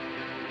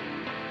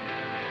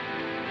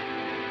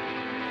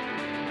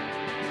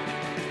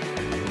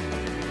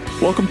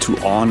Welcome to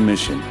On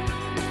Mission,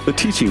 the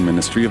teaching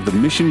ministry of the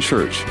Mission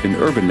Church in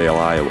Urbandale,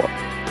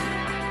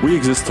 Iowa. We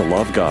exist to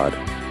love God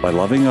by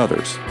loving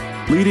others,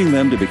 leading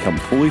them to become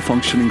fully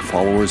functioning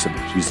followers of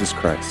Jesus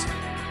Christ.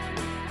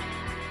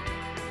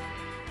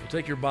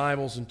 Take your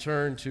Bibles and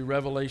turn to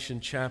Revelation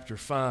chapter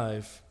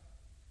 5.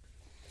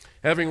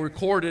 Having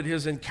recorded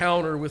his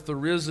encounter with the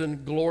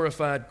risen,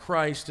 glorified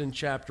Christ in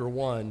chapter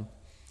 1,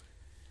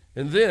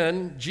 and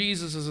then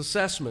Jesus'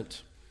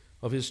 assessment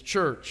of his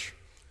church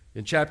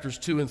in chapters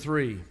 2 and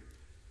 3.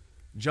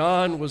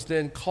 John was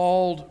then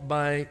called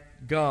by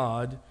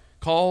God,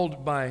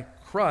 called by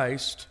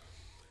Christ,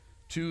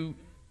 to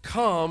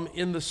come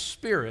in the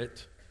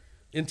Spirit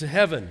into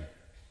heaven.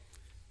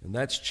 And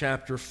that's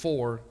chapter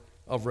 4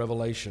 of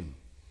Revelation.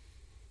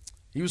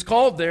 He was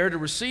called there to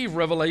receive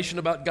revelation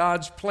about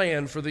God's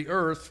plan for the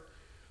earth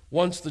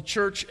once the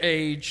church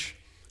age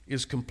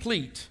is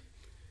complete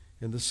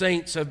and the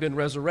saints have been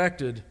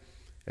resurrected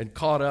and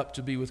caught up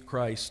to be with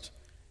Christ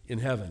in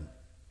heaven.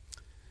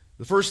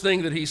 The first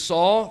thing that he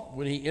saw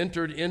when he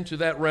entered into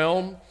that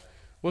realm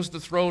was the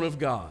throne of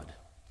God,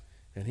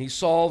 and he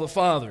saw the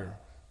Father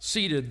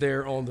seated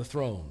there on the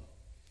throne.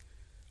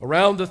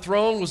 Around the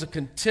throne was a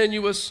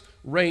continuous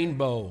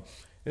rainbow,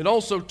 and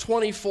also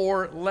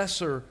 24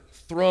 lesser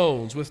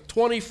thrones with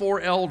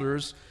 24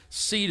 elders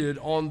seated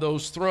on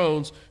those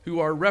thrones who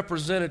are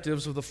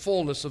representatives of the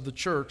fullness of the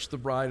church, the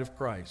bride of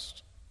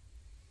Christ.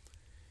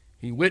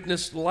 He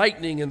witnessed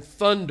lightning and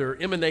thunder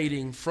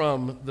emanating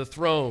from the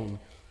throne,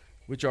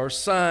 which are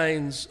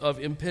signs of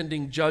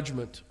impending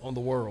judgment on the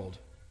world.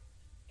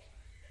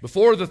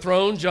 Before the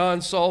throne,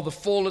 John saw the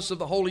fullness of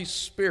the Holy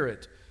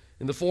Spirit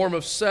in the form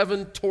of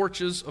 7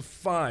 torches of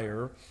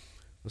fire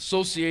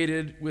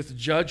associated with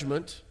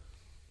judgment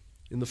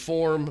in the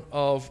form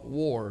of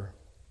war.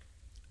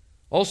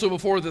 Also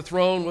before the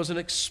throne was an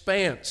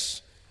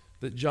expanse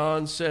that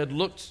John said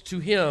looked to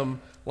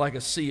him like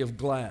a sea of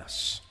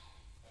glass.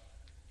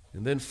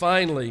 And then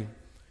finally,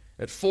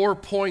 at 4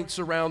 points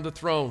around the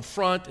throne,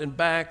 front and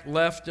back,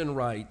 left and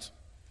right,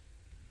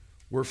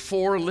 were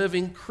 4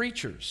 living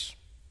creatures,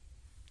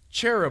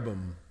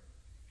 cherubim,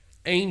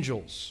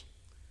 angels,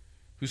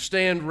 who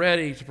stand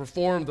ready to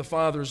perform the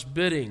Father's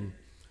bidding.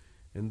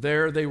 And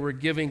there they were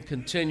giving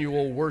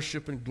continual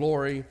worship and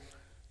glory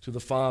to the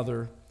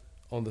Father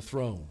on the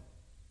throne.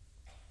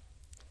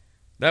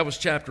 That was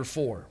chapter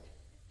 4.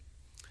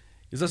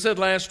 As I said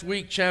last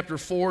week, chapter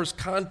 4's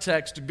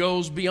context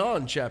goes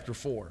beyond chapter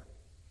 4.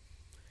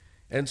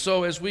 And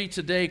so as we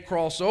today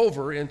cross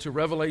over into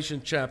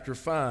Revelation chapter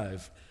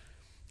 5,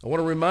 I want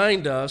to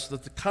remind us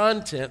that the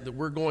content that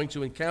we're going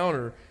to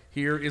encounter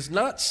here is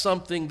not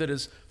something that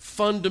is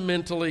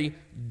fundamentally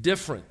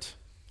different,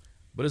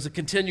 but is a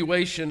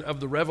continuation of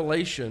the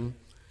revelation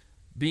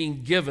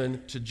being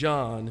given to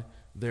John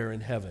there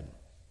in heaven.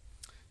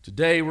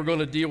 Today we're going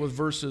to deal with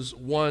verses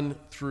 1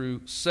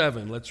 through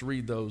 7. Let's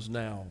read those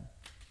now.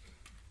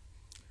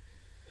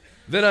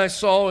 Then I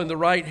saw in the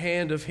right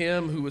hand of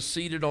him who was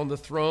seated on the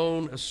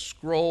throne a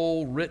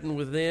scroll written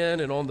within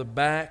and on the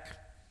back,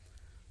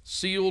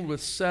 sealed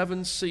with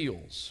 7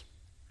 seals.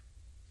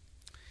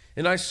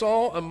 And I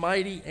saw a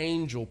mighty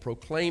angel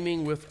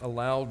proclaiming with a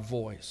loud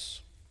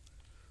voice,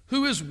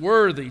 "Who is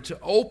worthy to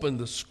open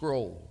the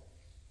scroll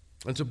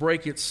and to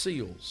break its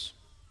seals?"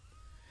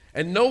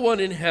 And no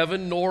one in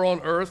heaven, nor on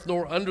earth,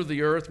 nor under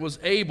the earth was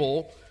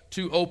able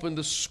to open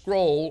the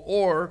scroll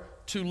or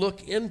to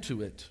look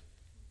into it.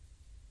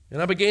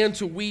 And I began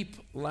to weep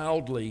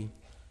loudly,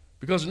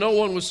 because no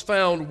one was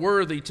found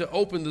worthy to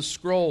open the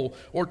scroll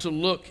or to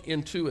look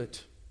into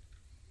it.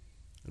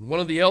 And one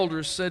of the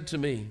elders said to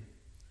me,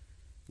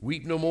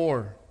 "Weep no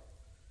more.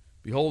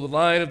 Behold, the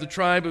Lion of the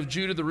tribe of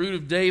Judah, the root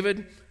of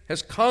David,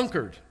 has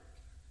conquered,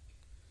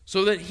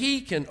 so that he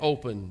can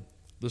open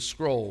the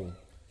scroll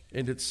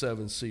and its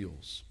 7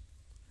 seals."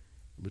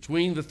 And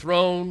between the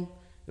throne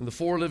and the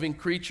 4 living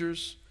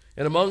creatures,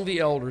 and among the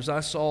elders,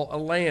 I saw a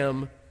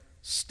lamb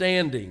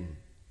standing,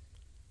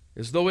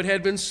 as though it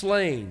had been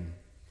slain,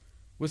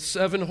 with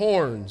 7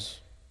 horns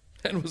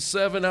and with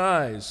 7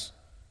 eyes,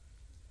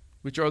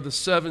 which are the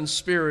 7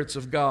 spirits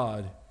of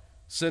God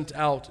sent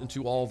out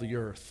into all the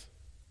earth.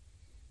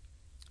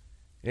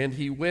 And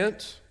he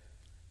went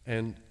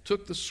and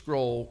took the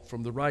scroll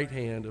from the right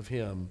hand of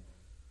him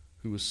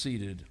who was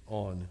seated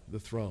on the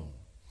throne.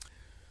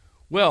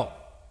 Well,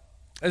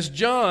 as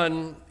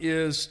John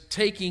is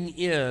taking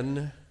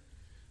in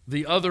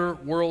the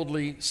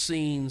otherworldly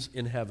scenes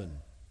in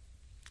heaven,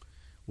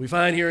 we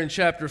find here in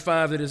chapter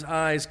 5 that his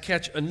eyes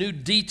catch a new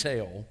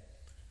detail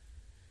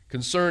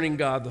concerning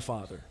God the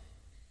Father.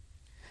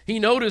 He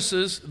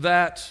notices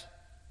that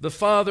the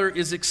Father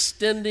is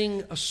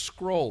extending a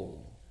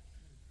scroll.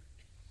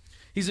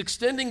 He's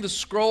extending the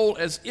scroll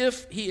as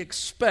if he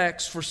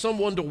expects for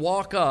someone to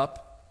walk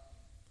up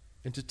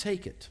and to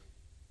take it.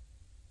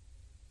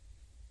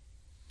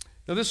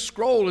 Now, this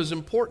scroll is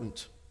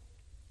important,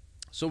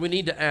 so we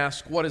need to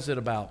ask, what is it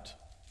about?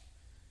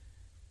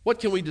 What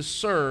can we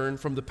discern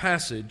from the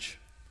passage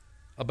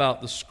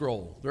about the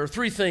scroll? There are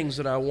 3 things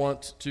that I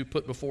want to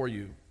put before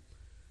you.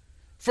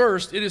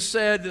 First, it is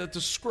said that the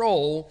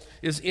scroll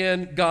is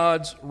in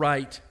God's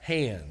right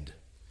hand.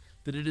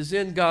 That it is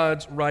in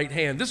God's right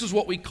hand. This is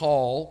what we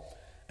call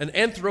an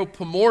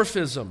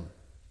anthropomorphism,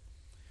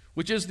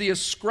 which is the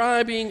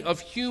ascribing of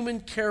human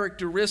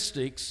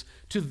characteristics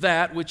to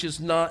that which is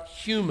not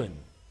human.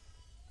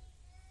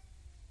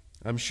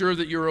 I'm sure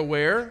that you're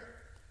aware.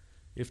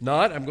 If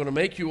not, I'm going to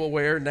make you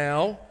aware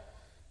now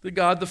that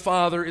God the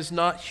Father is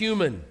not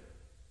human.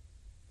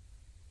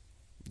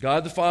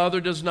 God the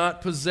Father does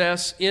not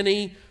possess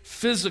any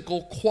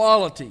physical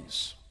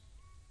qualities.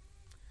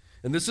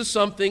 And this is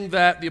something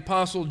that the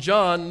Apostle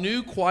John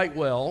knew quite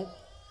well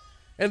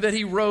and that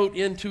he wrote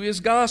into his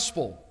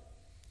gospel.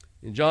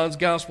 In John's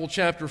Gospel,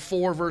 chapter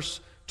 4,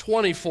 verse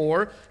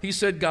 24, he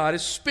said, God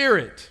is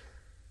spirit,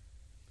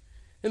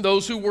 and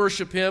those who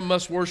worship him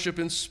must worship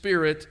in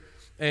spirit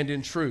and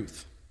in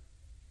truth.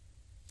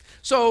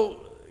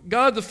 So,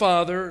 God the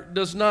Father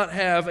does not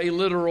have a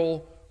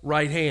literal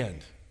right hand.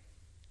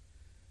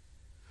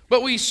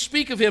 But we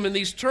speak of him in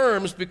these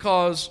terms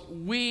because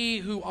we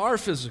who are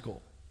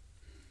physical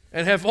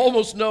and have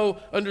almost no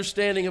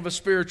understanding of a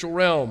spiritual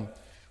realm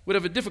would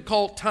have a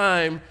difficult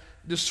time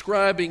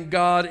describing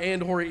God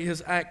and or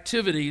his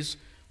activities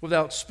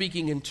without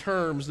speaking in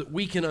terms that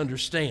we can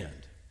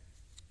understand.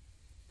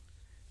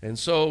 And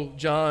so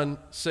John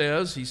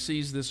says he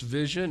sees this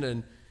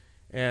vision,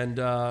 and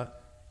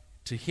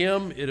to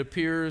him it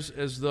appears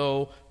as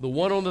though the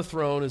one on the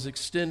throne is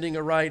extending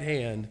a right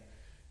hand,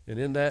 and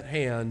in that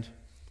hand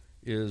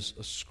is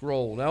a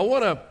scroll. Now I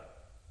want to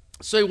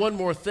say one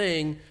more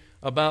thing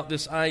about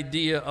this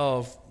idea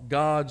of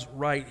God's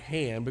right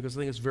hand, because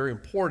I think it's very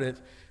important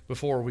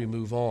before we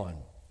move on.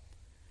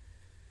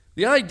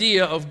 The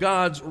idea of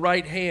God's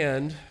right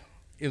hand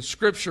in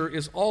Scripture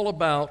is all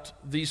about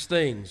these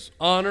things: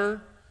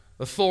 honor,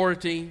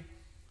 authority,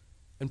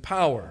 and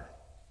power.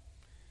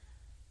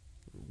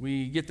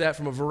 We get that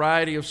from a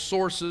variety of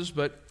sources,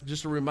 but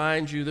just to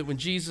remind you that when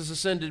Jesus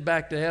ascended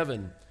back to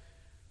heaven,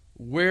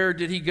 where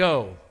did he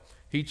go?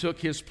 He took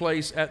his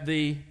place at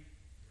the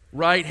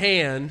right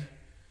hand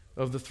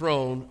of the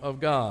throne of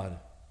God.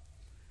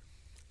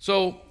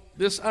 So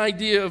this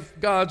idea of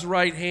God's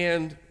right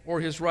hand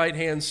or his right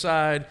hand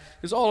side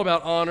is all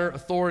about honor,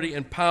 authority,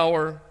 and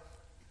power.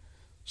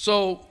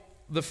 So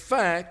the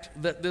fact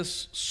that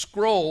this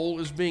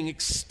scroll is being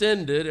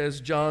extended, as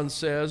John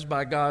says,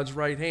 by God's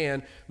right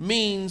hand,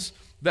 means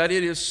that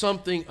it is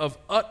something of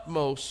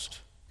utmost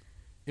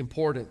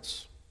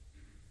importance.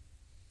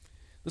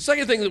 The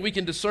second thing that we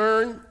can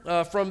discern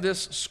from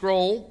this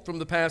scroll, from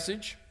the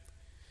passage,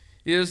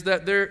 is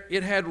that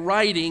it had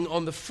writing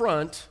on the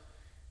front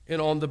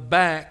and on the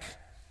back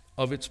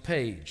of its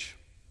page.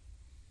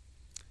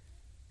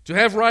 To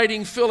have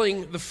writing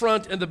filling the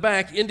front and the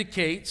back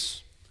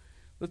indicates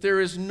that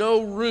there is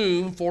no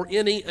room for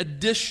any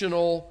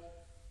additional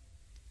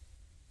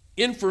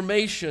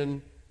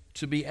information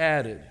to be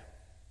added.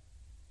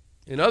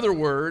 In other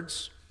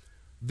words,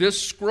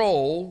 this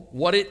scroll,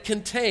 what it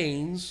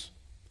contains,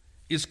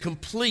 is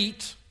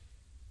complete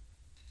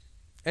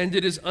and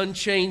it is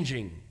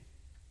unchanging.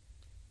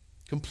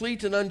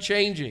 Complete and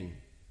unchanging.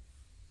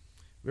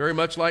 Very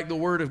much like the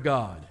Word of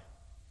God.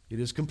 It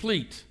is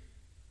complete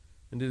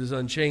and it is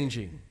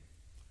unchanging.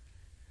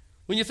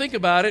 When you think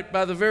about it,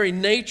 by the very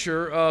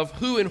nature of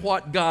who and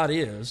what God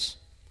is,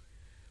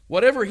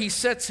 whatever he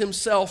sets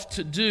himself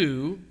to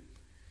do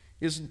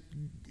is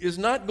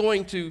not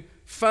going to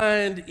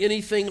find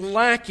anything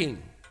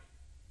lacking.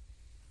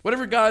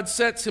 Whatever God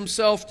sets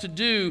himself to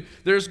do,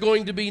 there's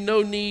going to be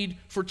no need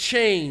for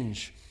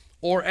change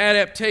or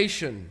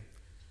adaptation.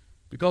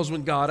 Because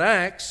when God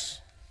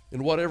acts,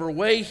 in whatever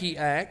way he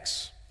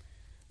acts,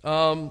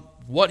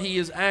 what he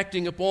is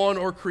acting upon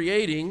or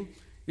creating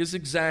is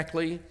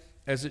exactly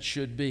as it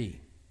should be.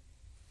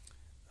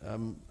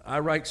 I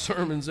write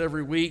sermons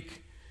every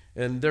week,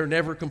 and they're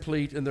never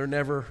complete, and they're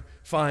never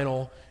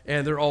final,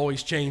 and they're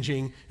always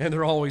changing, and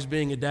they're always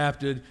being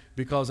adapted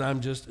because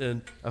I'm just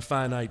a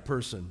finite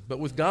person. But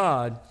with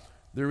God,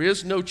 there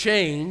is no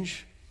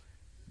change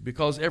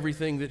because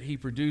everything that he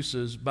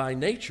produces by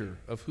nature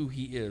of who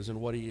he is and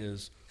what he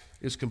is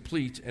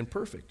complete and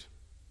perfect.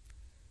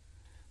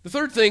 The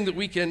third thing that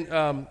we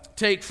can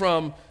take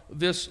from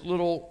this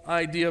little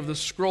idea of the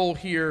scroll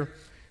here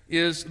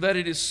is that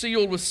it is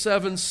sealed with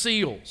 7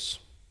 seals.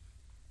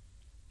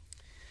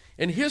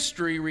 And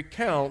history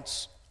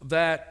recounts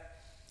that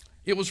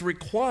it was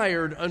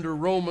required under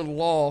Roman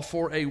law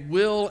for a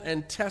will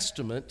and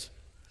testament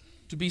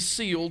to be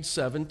sealed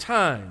 7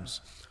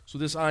 times. So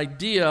this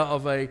idea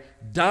of a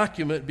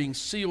document being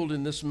sealed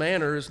in this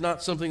manner is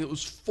not something that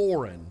was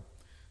foreign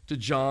to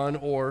John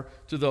or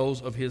to those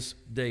of his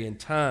day and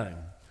time.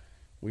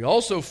 We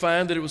also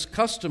find that it was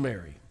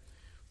customary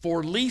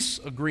for lease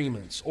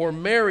agreements or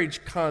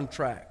marriage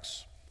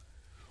contracts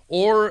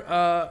or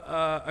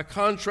a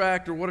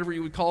contract or whatever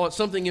you would call it,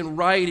 something in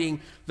writing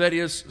that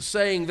is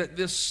saying that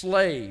this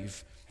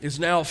slave is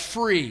now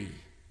free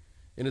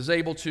and is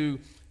able to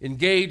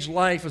engage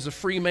life as a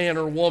free man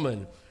or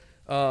woman,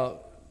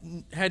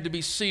 had to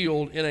be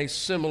sealed in a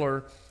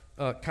similar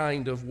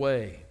kind of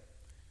way.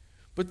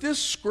 But this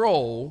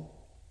scroll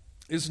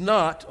is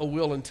not a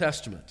will and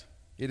testament.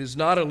 It is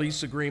not a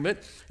lease agreement.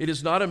 It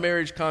is not a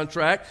marriage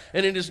contract.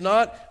 And it is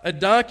not a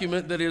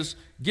document that is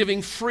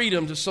giving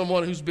freedom to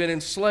someone who's been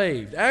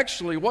enslaved.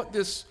 Actually, what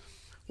this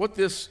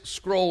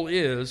scroll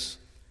is,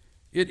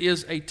 it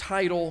is a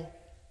title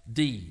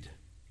deed.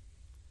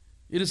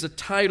 It is a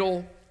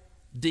title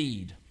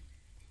deed.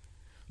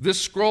 This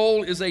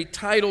scroll is a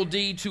title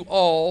deed to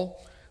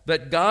all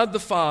that God the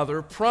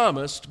Father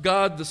promised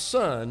God the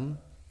Son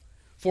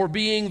for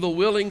being the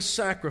willing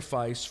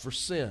sacrifice for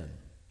sin.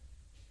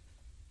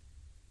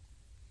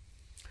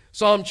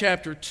 Psalm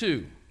chapter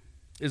 2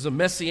 is a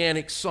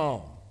messianic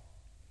psalm.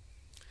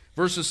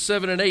 Verses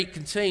 7 and 8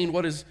 contain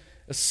what is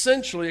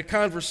essentially a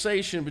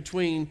conversation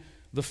between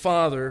the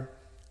Father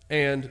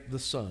and the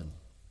Son.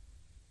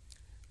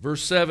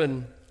 Verse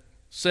 7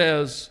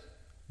 says,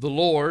 the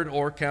Lord,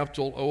 or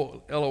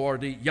capital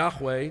L-O-R-D,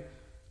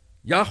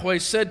 Yahweh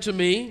said to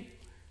me,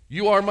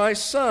 you are my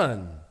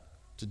son.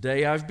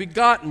 Today I've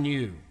begotten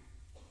you.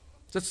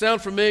 Does that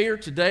sound familiar?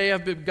 Today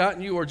I've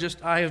begotten you, or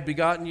just I have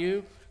begotten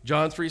you?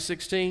 John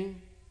 3:16,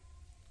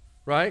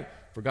 right?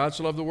 For God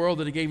so loved the world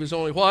that he gave his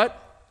only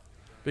what?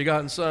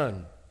 Begotten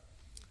Son.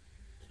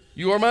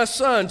 You are my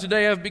son.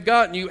 Today I've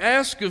begotten you.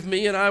 Ask of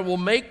me, and I will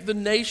make the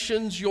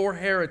nations your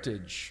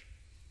heritage,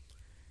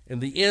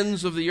 and the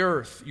ends of the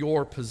earth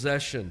your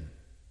possession.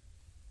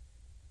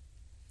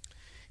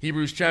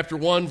 Hebrews chapter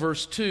 1,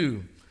 verse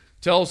 2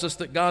 tells us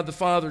that God the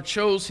Father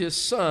chose his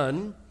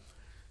Son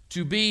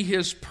to be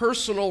his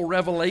personal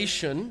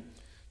revelation,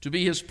 to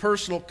be his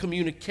personal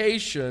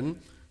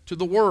communication to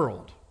the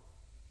world,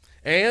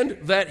 and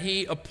that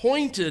he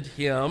appointed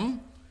him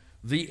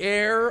the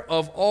heir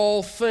of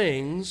all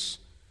things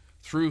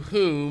through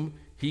whom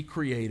he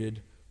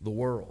created the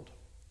world.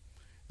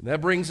 And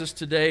that brings us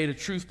today to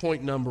truth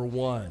point number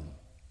 1.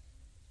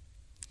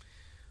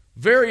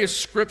 Various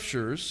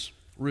scriptures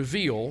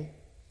reveal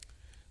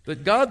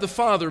that God the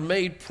Father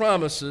made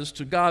promises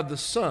to God the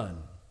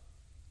Son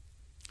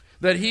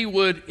that he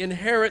would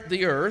inherit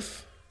the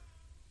earth,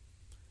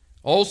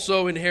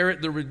 also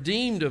inherit the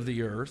redeemed of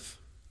the earth,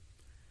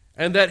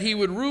 and that he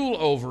would rule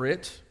over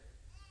it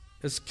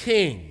as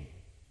king.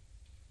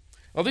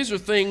 Now, these are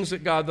things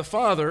that God the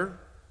Father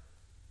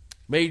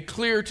made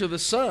clear to the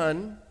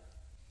Son,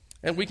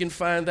 and we can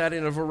find that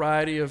in a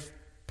variety of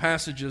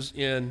passages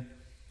in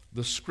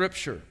the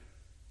Scripture.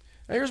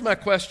 Now, here's my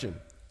question.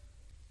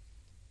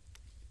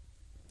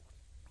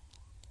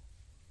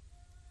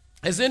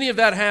 Has any of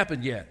that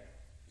happened yet?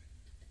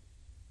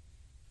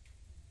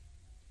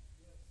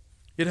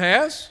 It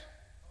has?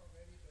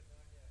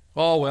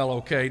 Oh, well,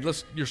 okay.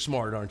 You're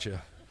smart, aren't you?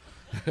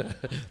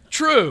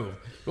 True.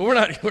 But we're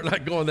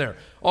not going there.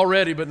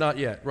 Already, but not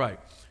yet. Right.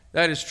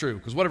 That is true.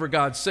 Because whatever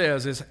God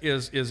says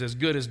is as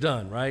good as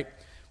done, right?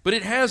 But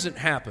it hasn't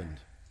happened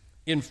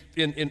in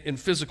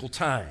physical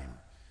time,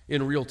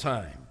 in real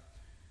time.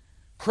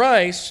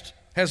 Christ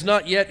has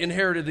not yet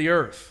inherited the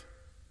earth.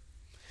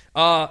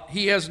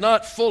 He has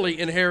not fully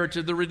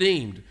inherited the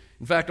redeemed.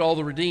 In fact, all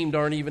the redeemed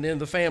aren't even in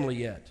the family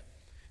yet.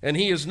 And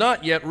he is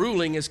not yet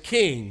ruling as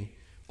king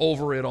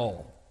over it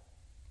all.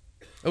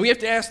 And we have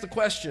to ask the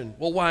question,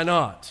 well, why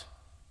not?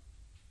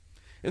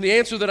 And the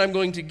answer that I'm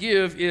going to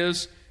give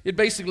is, it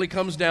basically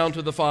comes down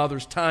to the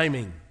Father's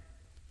timing.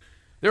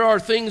 There are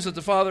things that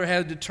the Father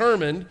had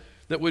determined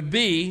that would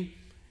be,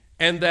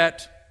 and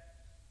that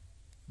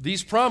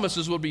these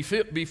promises would be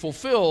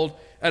fulfilled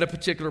at a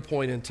particular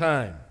point in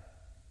time.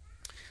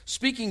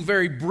 Speaking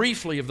very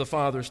briefly of the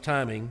Father's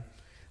timing,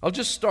 I'll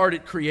just start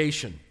at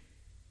creation.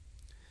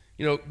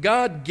 You know,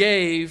 God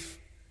gave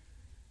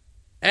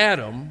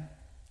Adam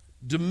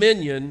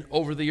dominion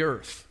over the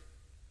earth.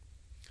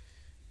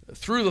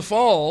 Through the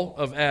fall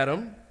of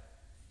Adam,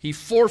 he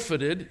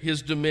forfeited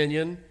his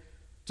dominion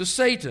to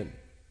Satan,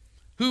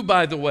 who,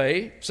 by the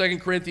way, 2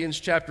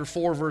 Corinthians chapter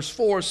 4, verse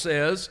 4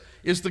 says,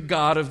 is the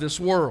god of this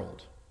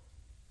world.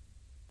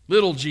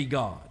 Little g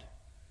God.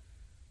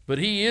 But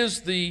he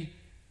is the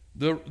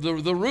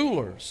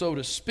ruler, so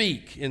to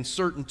speak, in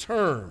certain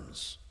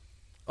terms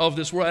of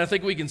this world. I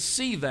think we can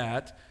see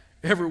that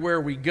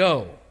everywhere we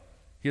go,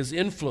 his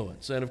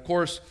influence. And of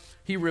course,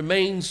 he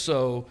remains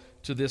so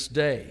to this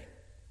day.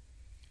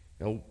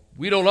 Now,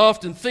 we don't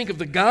often think of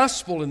the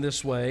gospel in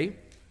this way,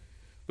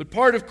 but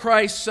part of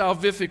Christ's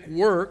salvific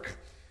work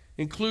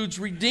includes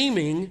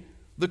redeeming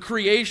the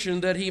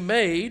creation that he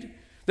made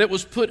that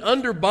was put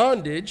under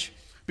bondage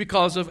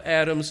because of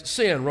Adam's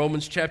sin.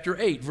 Romans chapter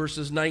 8,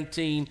 verses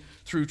 19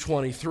 through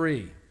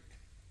 23.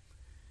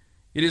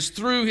 It is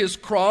through his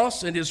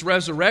cross and his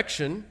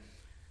resurrection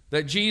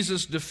that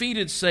Jesus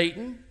defeated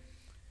Satan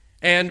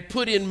and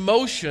put in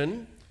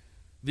motion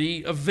the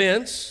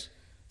events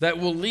that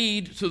will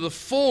lead to the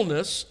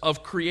fullness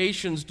of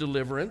creation's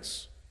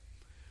deliverance,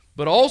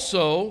 but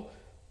also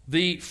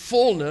the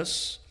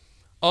fullness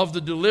of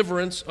the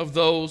deliverance of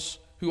those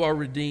who are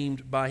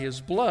redeemed by his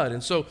blood.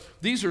 And so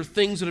these are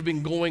things that have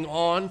been going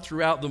on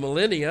throughout the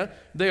millennia.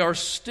 They are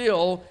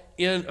still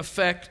in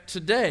effect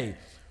today.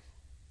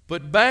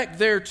 But back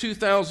there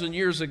 2,000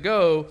 years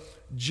ago,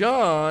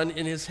 John,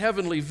 in his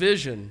heavenly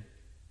vision,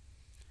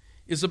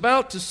 is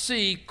about to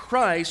see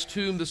Christ,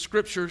 whom the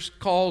Scriptures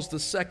calls the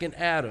second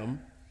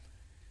Adam.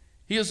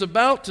 He is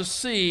about to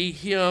see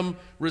him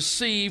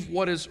receive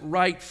what is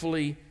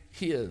rightfully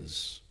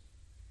his.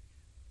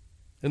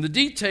 And the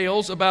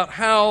details about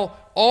how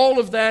all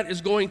of that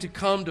is going to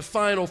come to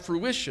final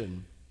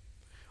fruition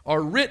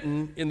are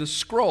written in the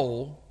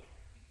scroll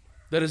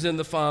that is in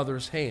the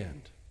Father's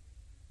hand.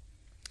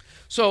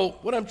 So,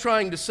 what I'm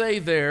trying to say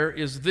there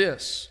is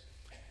this.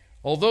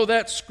 Although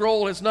that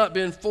scroll has not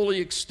been fully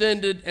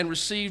extended and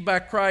received by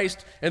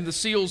Christ, and the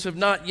seals have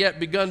not yet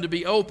begun to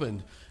be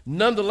opened,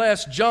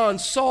 nonetheless, John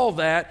saw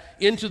that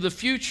into the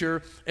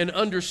future and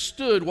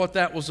understood what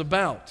that was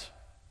about.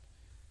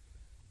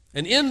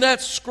 And in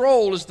that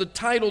scroll is the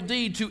title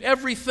deed to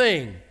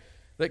everything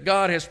that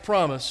God has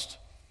promised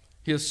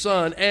His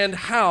Son and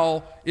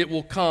how it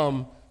will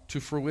come to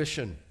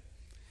fruition.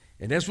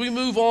 And as we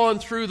move on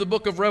through the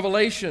book of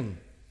Revelation,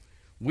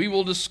 we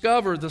will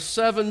discover the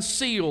 7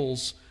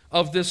 seals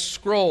of this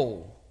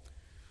scroll,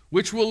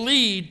 which will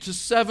lead to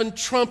 7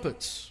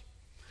 trumpets,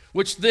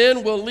 which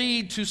then will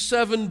lead to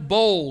 7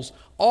 bowls.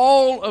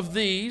 All of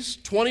these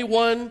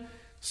 21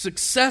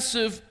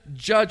 successive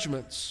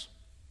judgments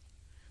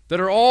that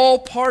are all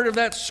part of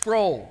that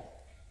scroll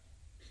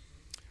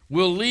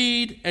will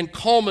lead and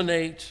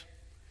culminate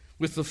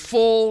with the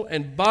full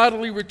and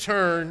bodily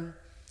return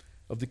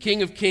of the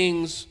King of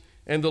Kings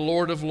and the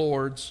Lord of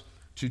Lords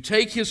to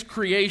take His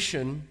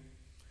creation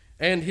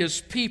and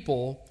His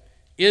people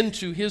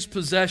into His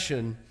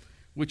possession,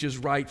 which is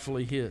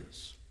rightfully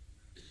His.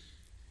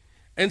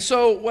 And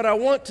so what I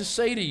want to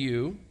say to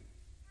you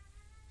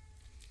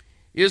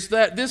is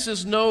that this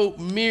is no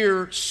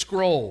mere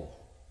scroll.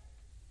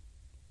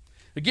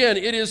 Again,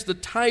 it is the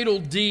title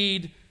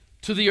deed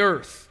to the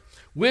earth,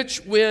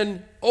 which,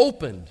 when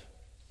opened,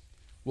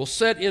 will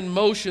set in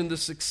motion the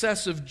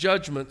successive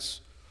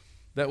judgments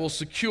that will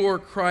secure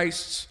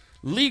Christ's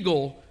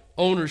legal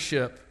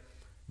ownership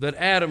that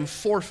Adam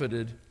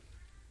forfeited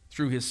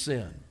through his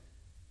sin.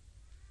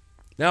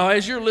 Now,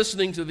 as you're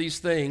listening to these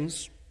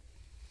things,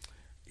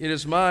 it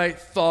is my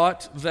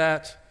thought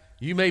that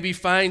you may be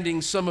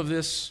finding some of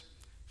this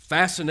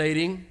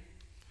fascinating,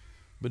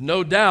 but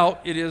no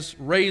doubt it is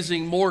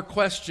raising more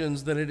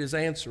questions than it is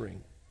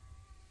answering.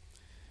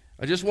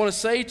 I just want to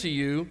say to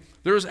you,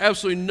 there is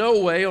absolutely no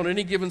way on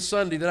any given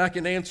Sunday that I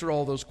can answer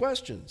all those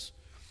questions.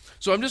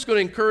 So I'm just going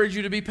to encourage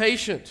you to be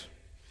patient.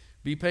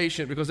 Be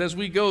patient, because as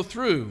we go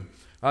through,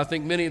 I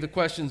think many of the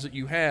questions that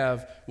you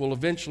have will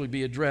eventually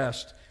be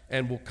addressed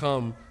and will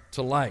come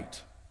to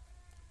light.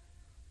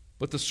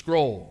 But the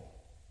scroll.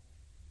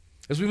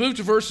 As we move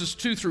to verses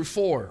 2 through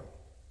 4,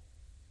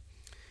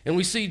 and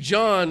we see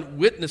John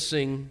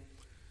witnessing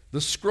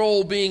the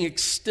scroll being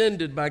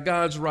extended by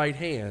God's right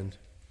hand,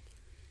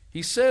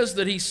 he says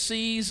that he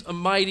sees a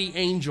mighty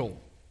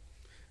angel.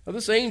 Now,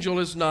 this angel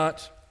is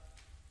not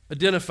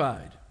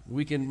identified.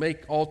 We can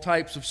make all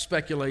types of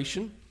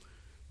speculation,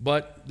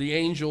 but the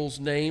angel's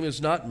name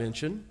is not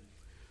mentioned.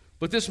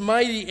 But this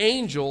mighty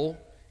angel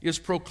is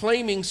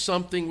proclaiming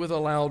something with a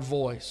loud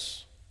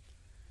voice.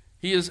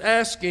 He is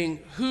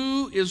asking,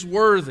 who is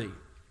worthy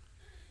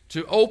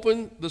to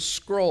open the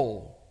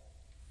scroll?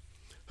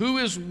 Who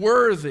is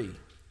worthy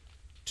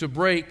to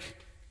break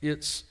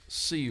its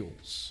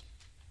seals?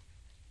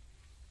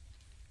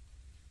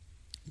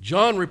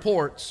 John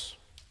reports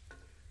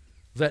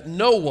that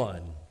no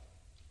one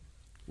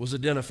was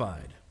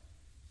identified.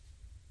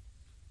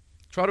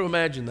 Try to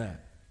imagine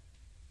that.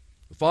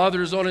 The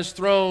Father is on His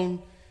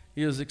throne.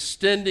 He is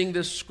extending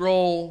this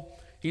scroll.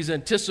 He's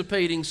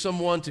anticipating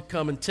someone to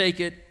come and take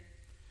it.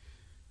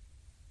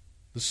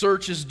 The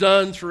search is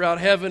done throughout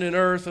heaven and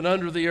earth and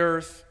under the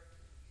earth.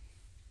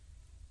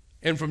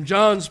 And from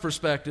John's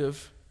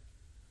perspective,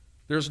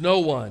 there's no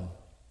one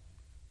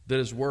that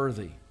is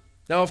worthy.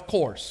 Now, of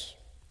course,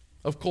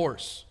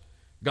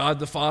 God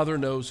the Father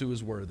knows who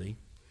is worthy.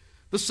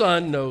 The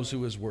Son knows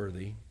who is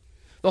worthy.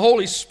 The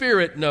Holy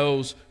Spirit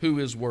knows who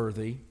is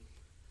worthy.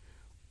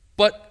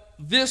 But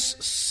this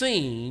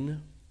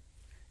scene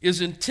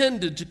is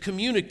intended to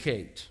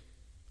communicate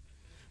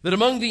that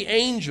among the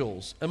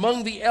angels,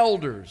 among the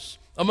elders,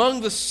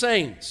 among the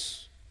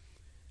saints,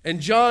 and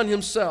John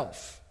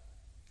himself,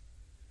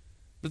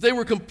 that they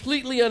were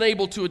completely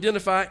unable to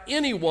identify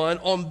anyone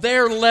on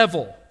their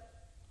level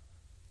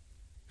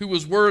who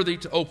was worthy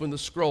to open the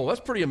scroll. That's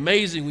pretty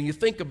amazing when you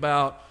think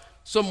about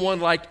someone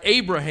like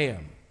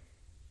Abraham,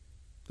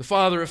 the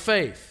father of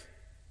faith,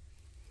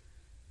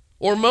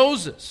 or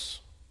Moses,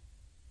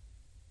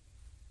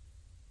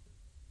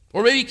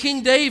 or maybe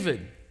King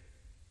David,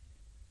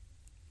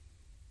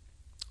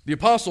 the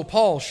Apostle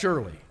Paul,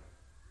 surely.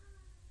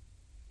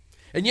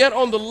 And yet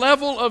on the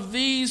level of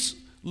these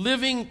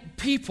living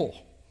people,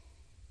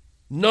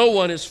 no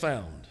one is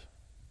found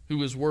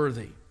who is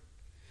worthy.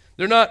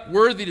 They're not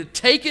worthy to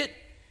take it,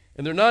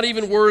 and they're not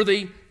even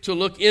worthy to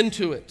look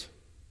into it.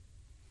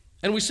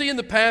 And we see in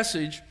the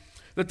passage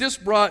that this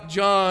brought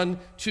John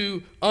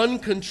to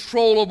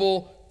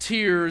uncontrollable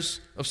tears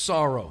of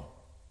sorrow.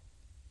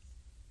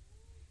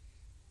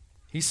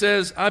 He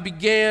says, I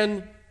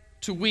began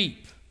to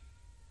weep.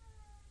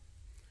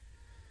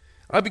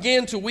 I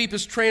began to weep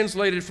is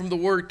translated from the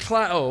word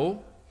klao,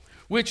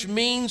 which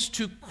means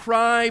to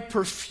cry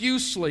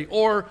profusely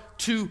or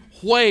to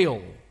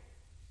wail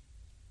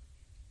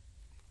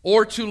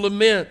or to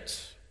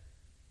lament.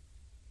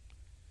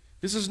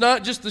 This is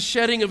not just the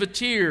shedding of a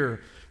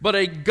tear, but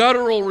a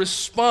guttural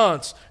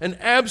response, an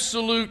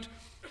absolute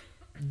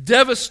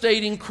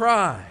devastating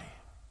cry.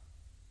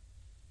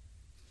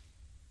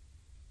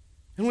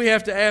 And we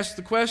have to ask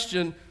the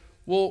question,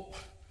 well,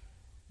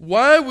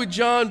 why would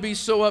John be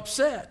so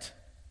upset?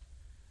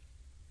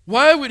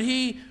 Why would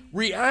he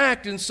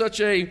react in such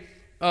an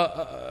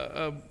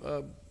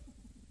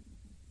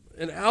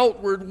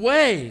outward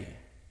way?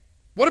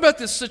 What about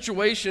this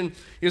situation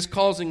is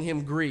causing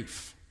him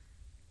grief?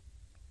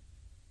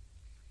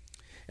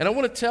 And I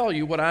want to tell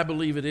you what I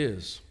believe it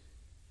is.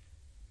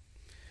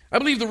 I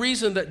believe the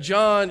reason that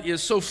John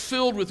is so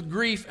filled with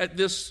grief at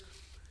this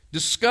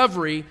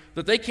discovery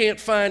that they can't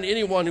find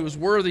anyone who is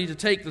worthy to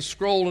take the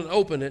scroll and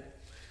open it,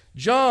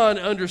 John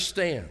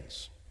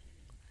understands,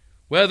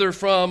 whether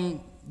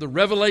from the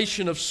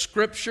revelation of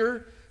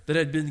Scripture that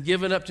had been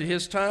given up to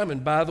his time,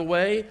 and by the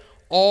way,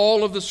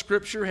 all of the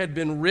Scripture had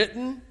been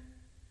written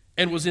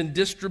and was in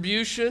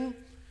distribution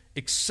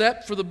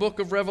except for the book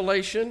of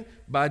Revelation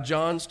by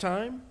John's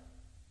time.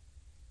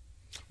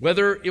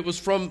 Whether it was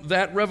from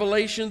that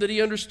revelation that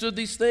he understood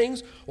these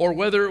things, or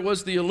whether it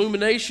was the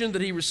illumination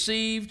that he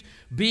received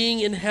being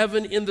in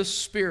heaven in the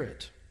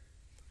Spirit,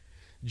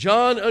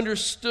 John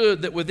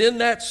understood that within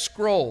that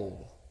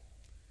scroll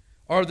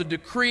are the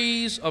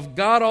decrees of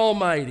God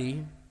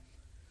Almighty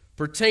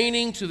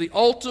pertaining to the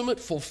ultimate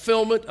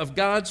fulfillment of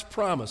God's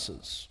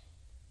promises.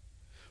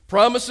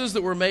 Promises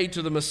that were made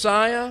to the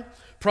Messiah,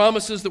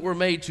 promises that were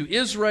made to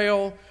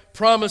Israel,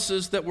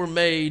 promises that were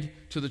made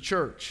to the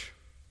church.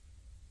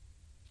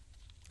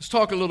 Let's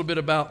talk a little bit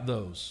about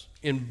those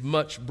in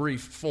much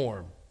brief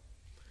form.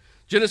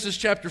 Genesis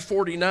chapter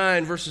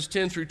 49, verses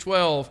 10 through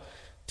 12,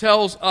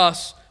 tells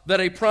us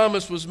that a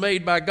promise was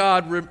made by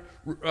God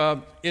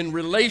in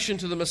relation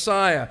to the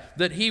Messiah,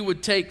 that he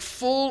would take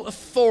full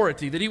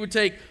authority, that he would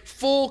take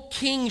full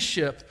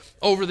kingship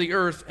over the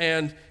earth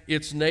and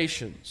its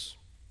nations.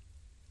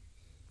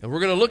 And we're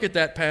going to look at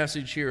that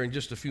passage here in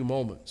just a few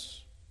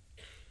moments.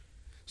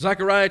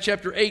 Zechariah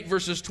chapter 8,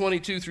 verses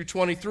 22 through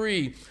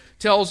 23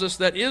 tells us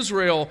that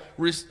Israel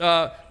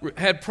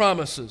had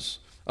promises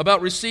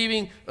about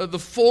receiving the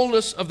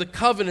fullness of the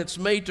covenants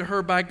made to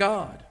her by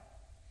God.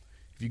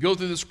 If you go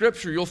through the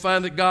Scripture, you'll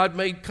find that God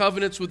made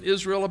covenants with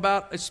Israel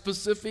about a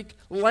specific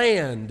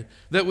land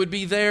that would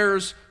be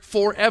theirs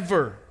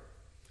forever.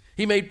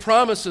 He made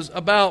promises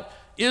about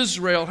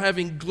Israel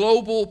having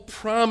global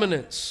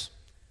prominence.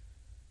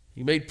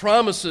 He made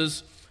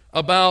promises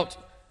about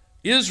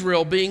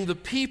Israel being the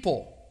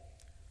people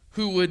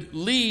who would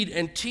lead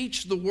and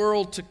teach the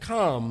world to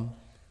come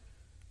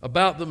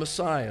about the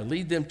Messiah,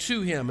 lead them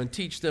to him and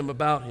teach them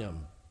about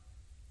him.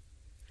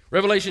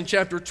 Revelation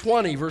chapter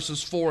 20,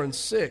 verses 4 and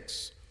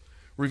 6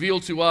 reveal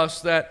to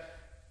us that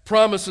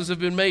promises have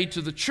been made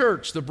to the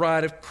church, the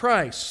bride of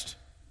Christ,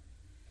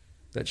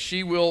 that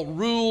she will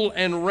rule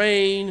and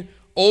reign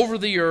over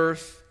the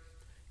earth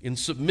in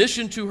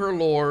submission to her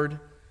Lord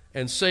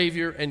and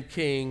Savior and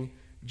King,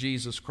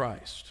 Jesus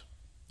Christ.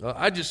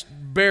 I just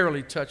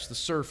barely touched the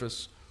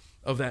surface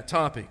of that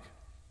topic.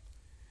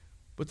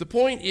 But the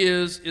point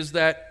is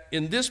that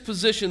in this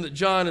position that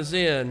John is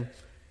in,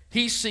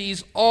 he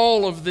sees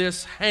all of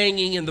this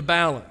hanging in the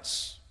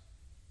balance.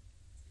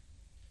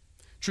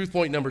 Truth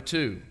point number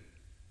 2.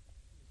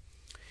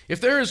 If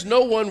there is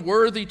no one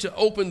worthy to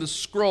open the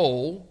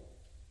scroll,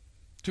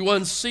 to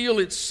unseal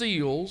its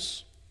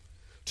seals,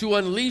 to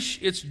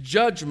unleash its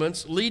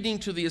judgments leading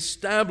to the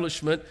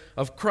establishment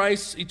of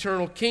Christ's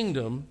eternal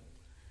kingdom,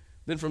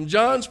 then from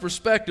John's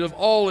perspective,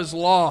 all is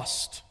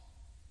lost.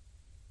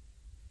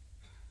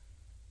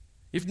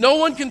 If no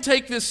one can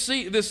take this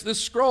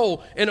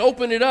scroll and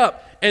open it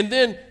up, and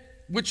then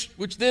which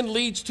then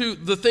leads to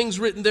the things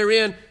written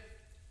therein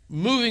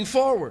moving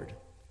forward,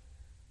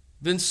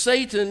 then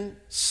Satan,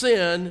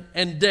 sin,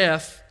 and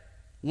death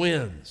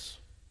wins.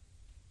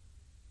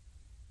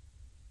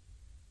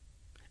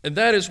 And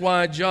that is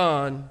why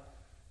John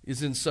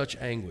is in such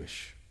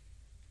anguish.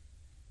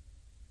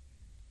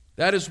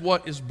 That is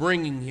what is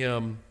bringing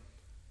him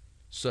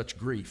such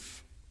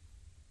grief.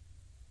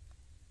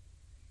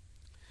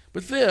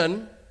 But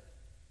then,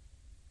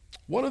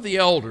 one of the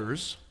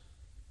elders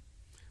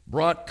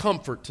brought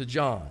comfort to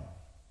John.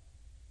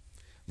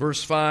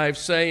 Verse 5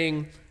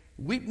 saying,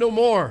 "Weep no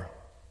more.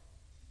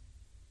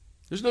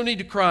 There's no need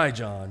to cry,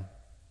 John.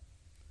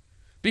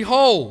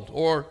 Behold,"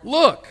 or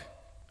 "Look,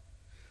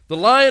 the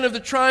Lion of the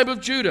tribe of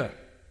Judah,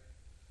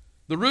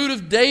 the Root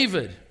of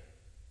David,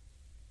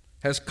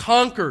 has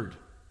conquered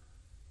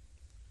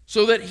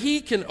so that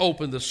he can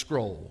open the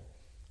scroll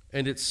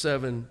and its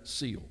 7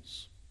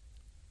 seals."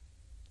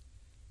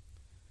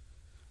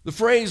 The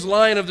phrase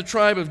Lion of the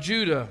tribe of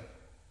Judah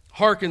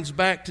harkens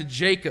back to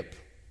Jacob.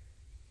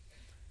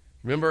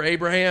 Remember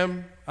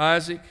Abraham,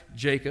 Isaac,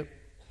 Jacob.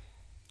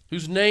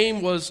 whose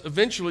name was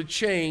eventually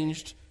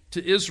changed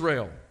to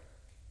Israel.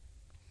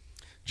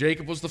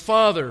 Jacob was the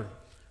father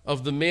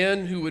of the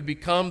men who would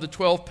become the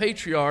 12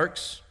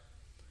 patriarchs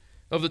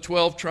of the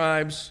 12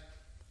 tribes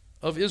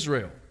of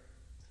Israel.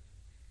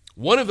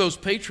 One of those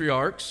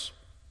patriarchs,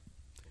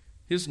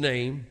 his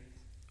name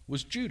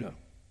was Judah.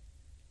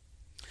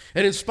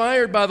 And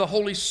inspired by the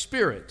Holy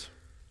Spirit,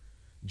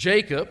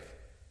 Jacob,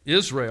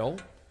 Israel,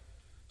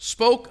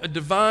 spoke a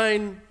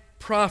divine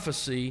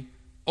prophecy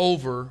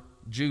over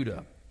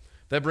Judah.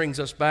 That brings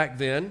us back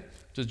then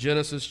to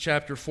Genesis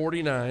chapter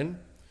 49,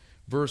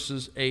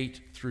 verses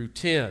 8 through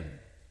 10.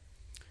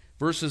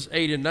 Verses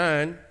 8 and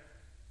 9,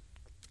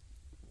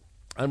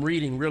 I'm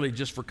reading really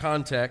just for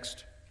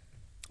context.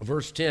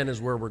 Verse 10 is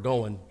where we're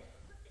going.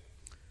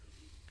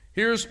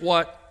 Here's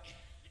what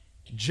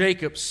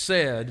Jacob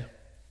said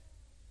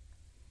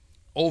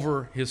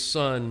over his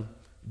son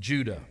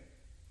Judah.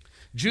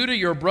 Judah,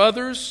 your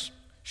brothers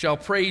shall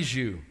praise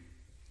you.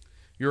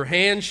 Your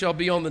hand shall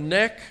be on the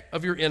neck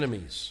of your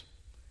enemies.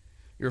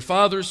 Your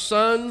father's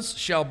sons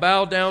shall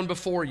bow down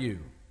before you.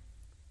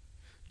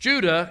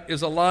 Judah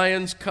is a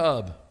lion's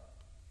cub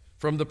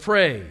from the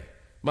prey.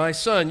 My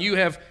son, you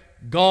have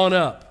gone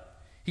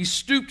up. He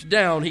stooped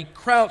down. He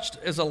crouched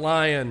as a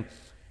lion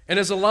and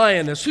as a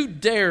lioness. Who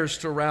dares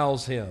to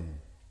rouse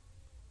him?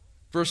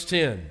 Verse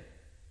 10.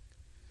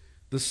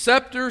 The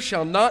scepter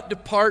shall not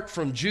depart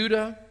from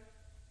Judah,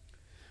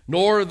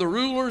 nor the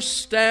ruler's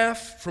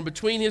staff from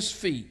between his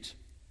feet,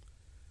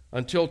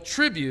 until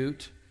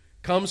tribute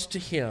comes to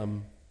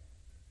him,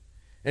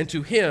 and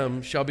to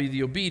him shall be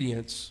the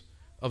obedience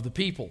of the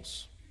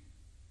peoples.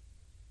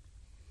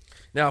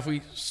 Now, if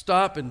we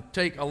stop and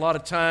take a lot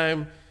of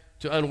time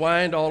to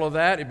unwind all of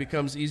that, it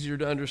becomes easier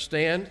to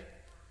understand.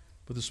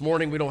 But this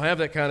morning we don't have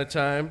that kind of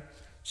time.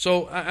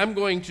 So I'm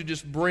going to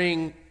just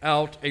bring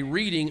out a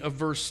reading of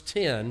verse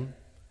 10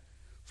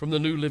 from the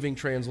New Living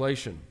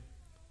Translation.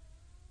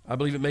 I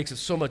believe it makes it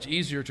so much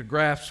easier to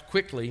grasp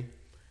quickly,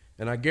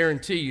 and I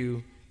guarantee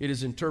you it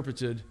is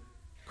interpreted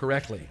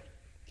correctly.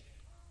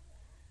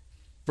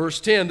 Verse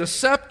 10, the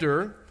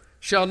scepter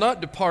shall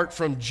not depart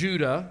from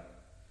Judah,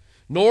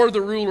 nor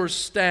the ruler's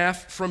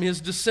staff from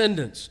his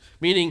descendants.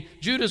 Meaning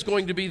Judah is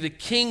going to be the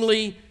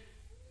kingly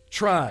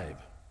tribe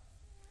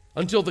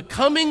until the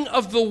coming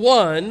of the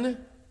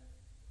one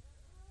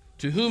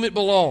to whom it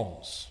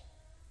belongs,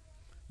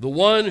 the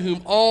one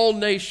whom all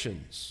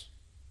nations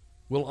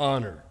will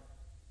honor.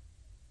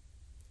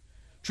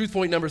 Truth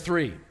point number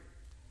 3.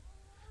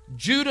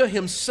 Judah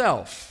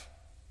himself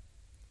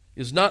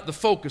is not the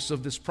focus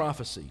of this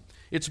prophecy.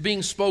 It's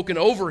being spoken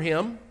over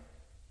him,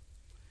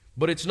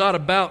 but it's not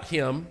about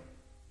him.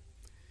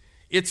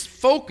 Its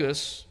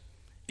focus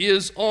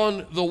is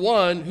on the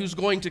one who's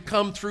going to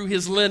come through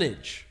his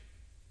lineage.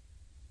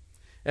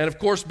 And of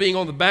course, being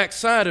on the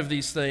backside of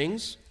these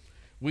things,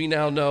 we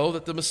now know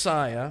that the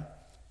Messiah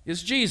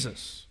is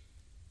Jesus.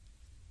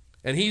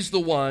 And he's the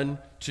one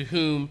to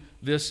whom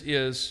this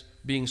is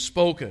being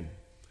spoken.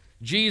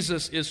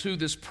 Jesus is who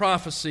this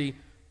prophecy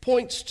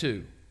points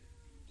to.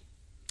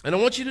 And I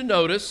want you to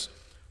notice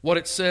what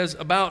it says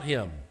about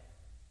him.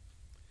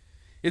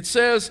 It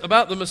says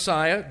about the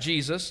Messiah,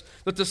 Jesus,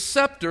 that the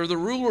scepter, the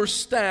ruler's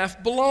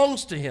staff,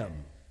 belongs to him.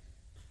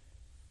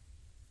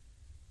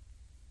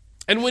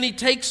 And when he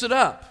takes it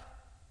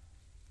up,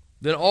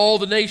 then all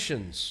the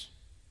nations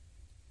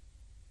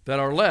that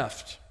are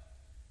left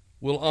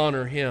will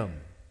honor him.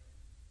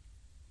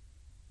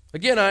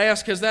 Again, I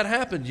ask, has that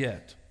happened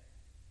yet?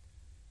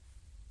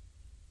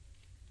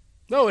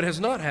 No, it has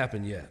not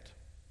happened yet.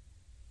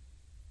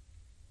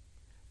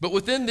 But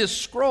within this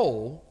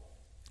scroll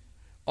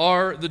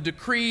are the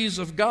decrees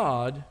of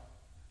God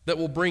that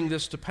will bring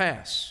this to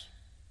pass.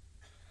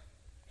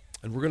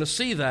 And we're going to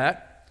see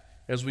that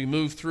as we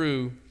move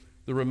through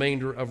the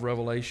remainder of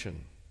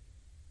Revelation.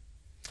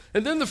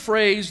 And then the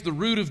phrase, the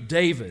root of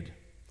David.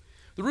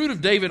 The root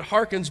of David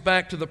harkens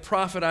back to the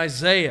prophet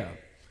Isaiah,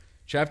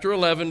 chapter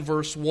 11,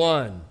 verse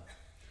 1,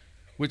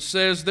 which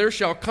says, there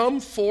shall come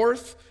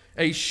forth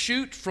a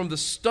shoot from the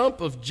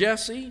stump of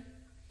Jesse,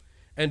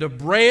 and a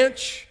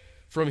branch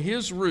from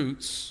his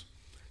roots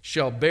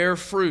shall bear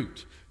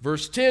fruit.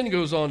 Verse 10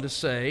 goes on to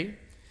say,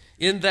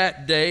 in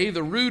that day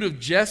the root of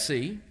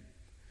Jesse,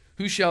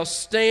 who shall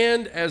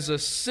stand as a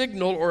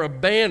signal or a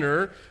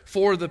banner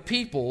for the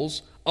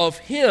peoples, of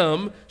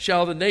him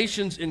shall the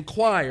nations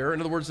inquire.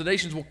 In other words, the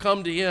nations will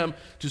come to him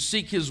to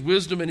seek his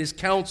wisdom and his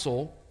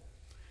counsel,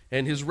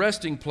 and his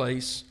resting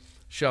place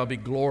shall be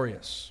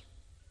glorious.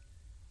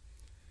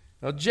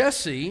 Now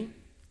Jesse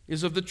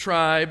is of the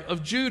tribe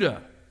of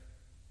Judah.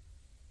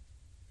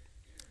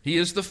 He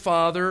is the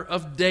father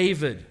of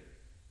David.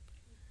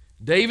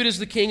 David is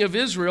the king of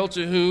Israel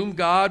to whom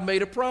God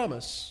made a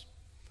promise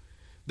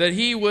that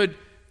he would,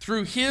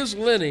 through his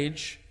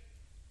lineage,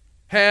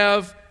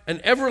 have an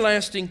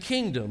everlasting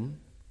kingdom.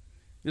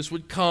 This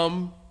would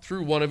come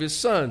through one of his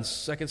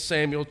sons. 2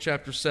 Samuel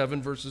chapter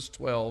 7, verses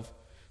 12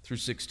 through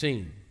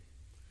 16.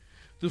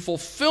 The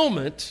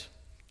fulfillment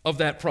of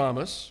that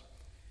promise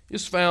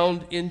is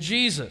found in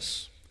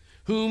Jesus,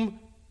 whom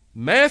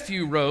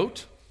Matthew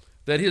wrote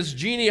that his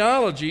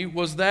genealogy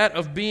was that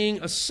of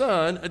being a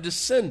son, a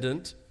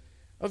descendant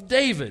of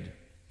David.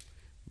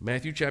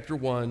 Matthew chapter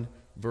 1,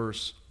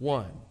 verse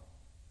 1.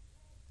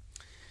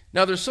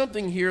 Now there's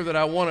something here that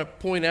I want to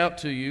point out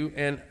to you,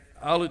 and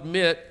I'll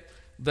admit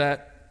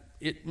that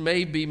it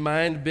may be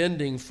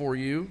mind-bending for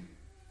you.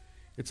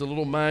 It's a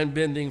little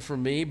mind-bending for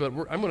me, but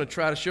I'm going to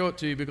try to show it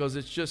to you because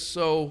it's just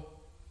so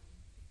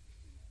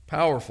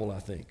powerful, I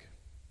think.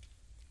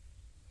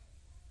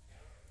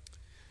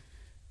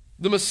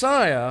 The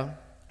Messiah,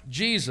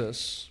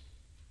 Jesus,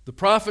 the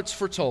prophets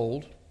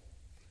foretold,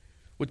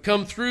 would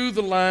come through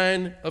the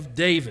line of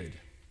David,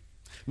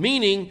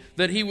 meaning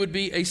that he would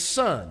be a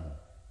son,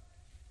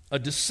 a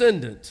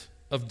descendant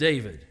of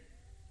David.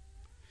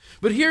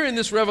 But here in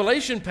this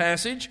Revelation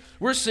passage,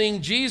 we're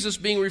seeing Jesus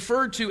being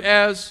referred to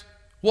as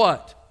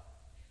what?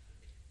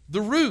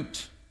 The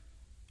root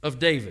of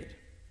David.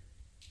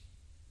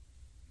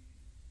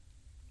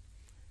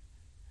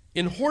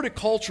 In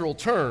horticultural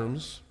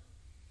terms,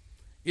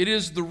 it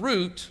is the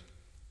root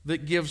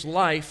that gives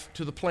life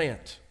to the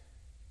plant.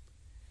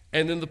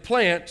 And then the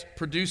plant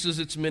produces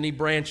its many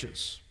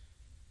branches.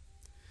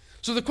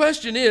 So the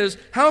question is,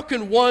 how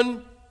can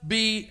one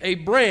be a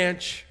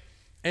branch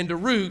and a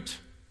root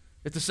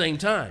at the same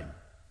time?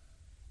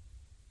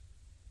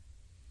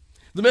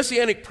 The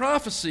Messianic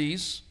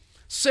prophecies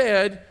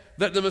said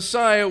that the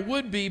Messiah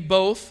would be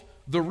both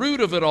the root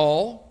of it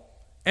all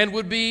and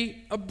would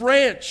be a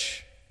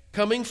branch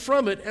coming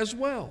from it as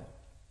well.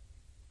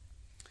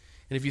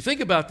 And if you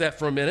think about that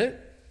for a minute,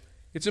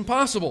 it's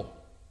impossible.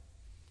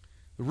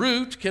 The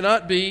root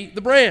cannot be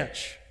the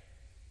branch.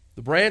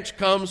 The branch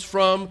comes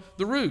from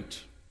the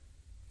root.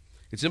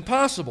 It's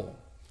impossible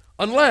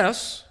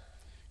unless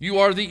you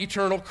are the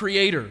eternal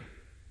creator,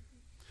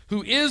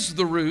 who is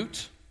the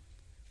root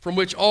from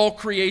which all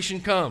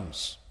creation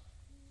comes.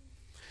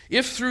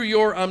 If through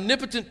your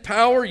omnipotent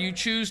power you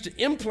choose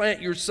to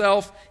implant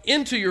yourself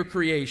into your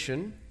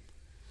creation,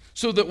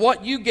 so that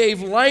what you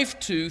gave life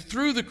to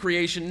through the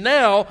creation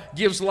now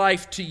gives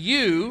life to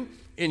you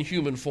in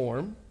human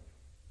form,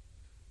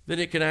 then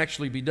it can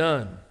actually be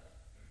done.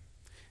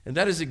 And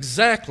that is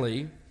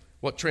exactly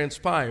what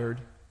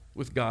transpired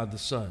with God the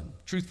Son.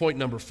 Truth point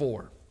number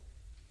 4.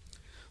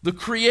 The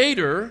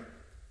Creator,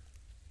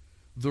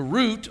 the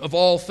root of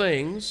all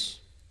things,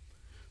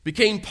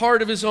 became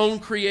part of his own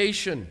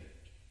creation.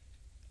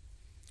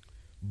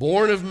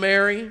 Born of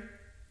Mary,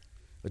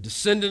 a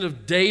descendant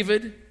of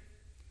David,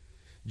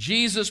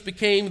 Jesus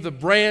became the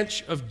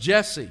branch of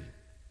Jesse,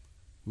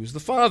 who is the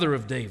father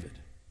of David.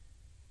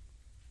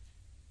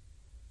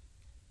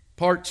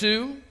 Part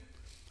 2,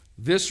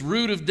 this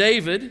root of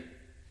David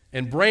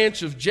and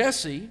branch of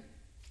Jesse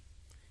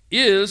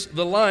is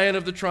the Lion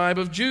of the tribe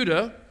of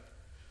Judah,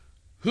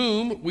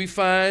 whom we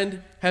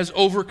find has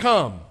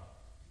overcome.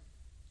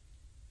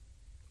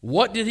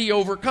 What did he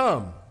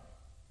overcome?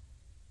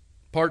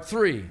 Part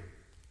 3,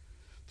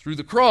 through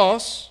the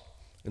cross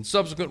and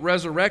subsequent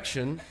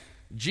resurrection,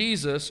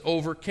 Jesus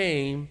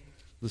overcame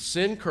the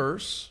sin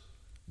curse,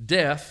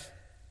 death,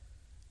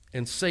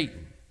 and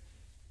Satan.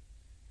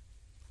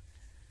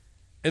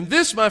 And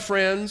this, my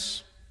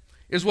friends,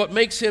 is what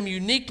makes him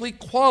uniquely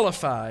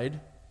qualified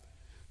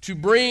to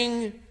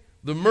bring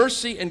the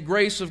mercy and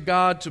grace of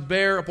God to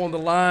bear upon the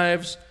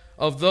lives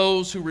of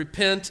those who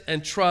repent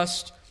and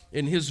trust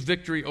in his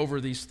victory over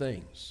these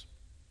things.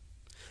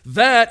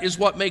 That is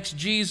what makes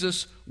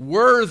Jesus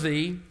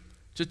worthy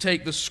to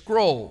take the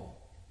scroll,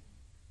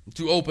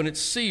 to open its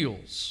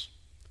seals,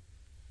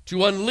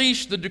 to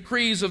unleash the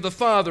decrees of the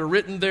Father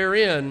written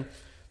therein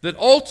that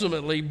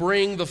ultimately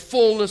bring the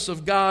fullness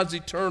of God's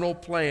eternal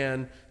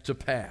plan to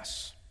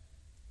pass.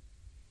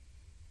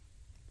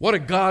 What a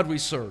God we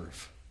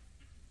serve.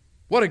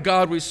 What a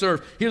God we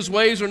serve. His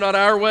ways are not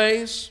our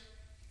ways.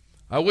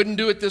 I wouldn't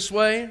do it this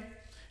way.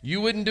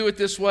 You wouldn't do it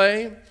this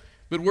way,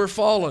 but we're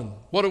fallen.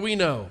 What do we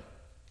know?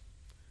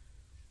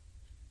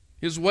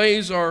 His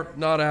ways are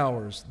not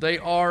ours. They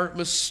are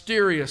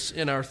mysterious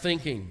in our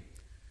thinking.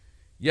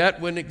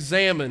 Yet when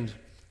examined,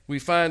 we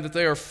find that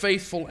they are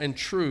faithful and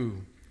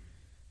true,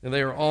 and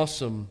they are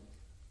awesome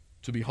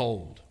to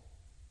behold.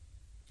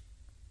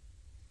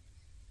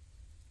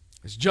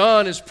 As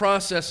John is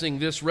processing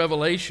this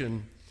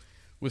revelation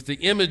with the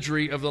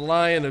imagery of the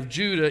Lion of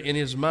Judah in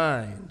his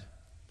mind,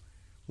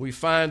 we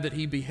find that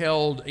he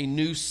beheld a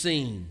new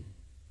scene.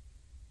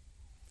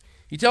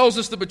 He tells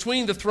us that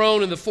between the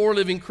throne and the 4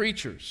 living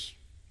creatures,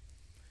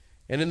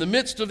 and in the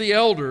midst of the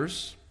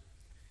elders,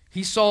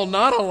 he saw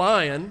not a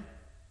lion,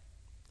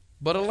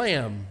 but a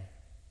lamb.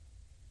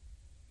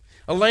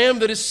 A lamb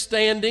that is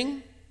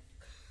standing,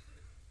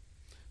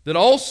 that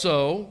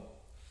also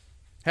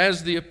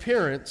has the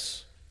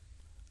appearance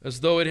as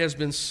though it has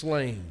been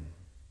slain.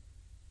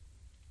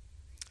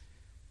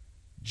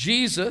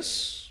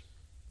 Jesus,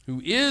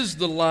 who is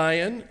the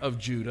Lion of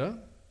Judah,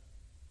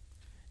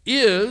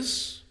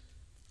 is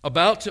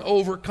about to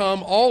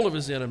overcome all of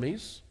his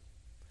enemies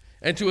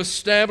and to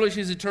establish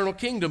his eternal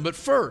kingdom. But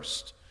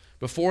first,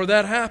 before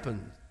that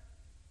happened,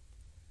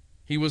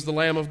 he was the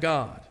Lamb of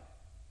God,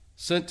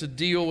 sent to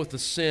deal with the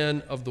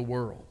sin of the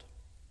world.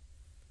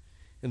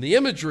 And the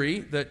imagery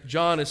that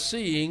John is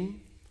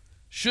seeing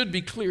should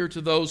be clear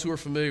to those who are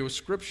familiar with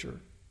Scripture.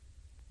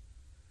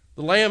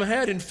 The lamb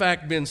had in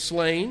fact been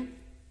slain,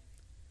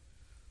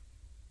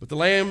 but the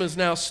lamb is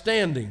now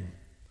standing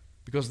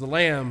because the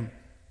lamb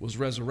was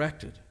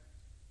resurrected.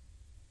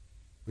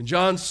 When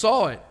John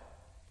saw it,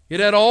 it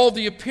had all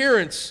the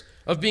appearance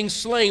of being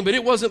slain, but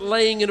it wasn't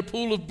laying in a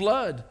pool of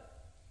blood.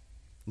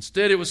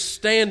 Instead, it was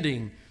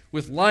standing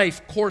with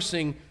life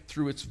coursing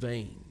through its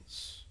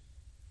veins.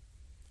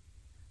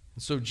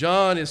 And so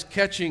John is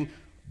catching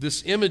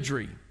this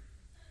imagery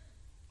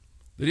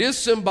that is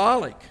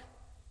symbolic,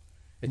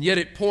 and yet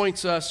it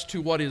points us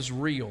to what is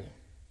real.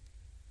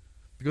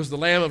 Because the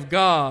Lamb of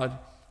God,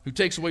 who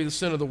takes away the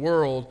sin of the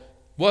world,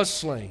 was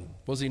slain,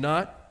 was he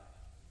not?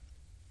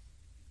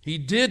 He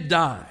did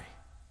die,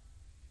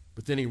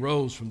 but then he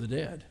rose from the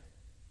dead.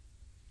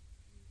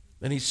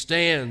 And he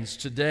stands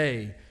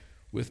today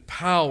with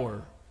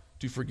power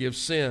to forgive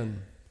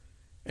sin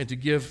and to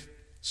give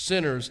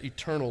sinners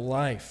eternal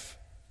life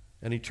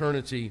and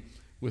eternity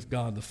with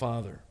God the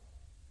Father.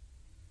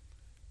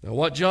 Now,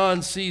 what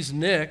John sees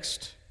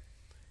next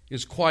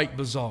is quite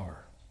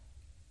bizarre.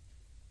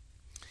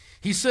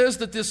 He says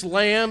that this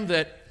lamb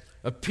that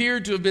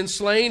appeared to have been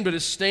slain but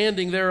is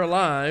standing there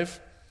alive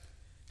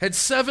had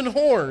 7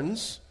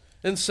 horns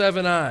and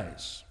 7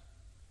 eyes.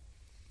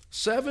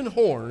 7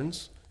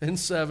 horns and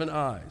 7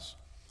 eyes.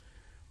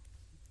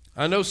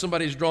 I know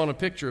somebody's drawn a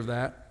picture of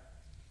that,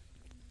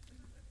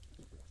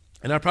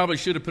 and I probably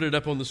should have put it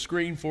up on the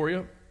screen for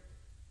you,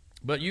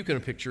 but you can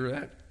picture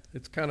that.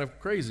 It's kind of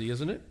crazy,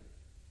 isn't it?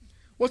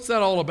 What's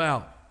that all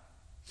about?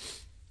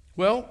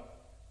 Well,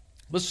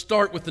 let's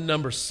start with the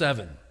number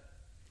 7.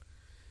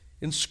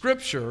 In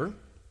Scripture,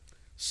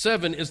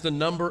 7 is the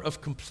number of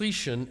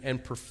completion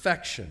and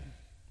perfection.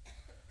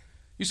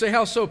 You say,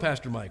 how so,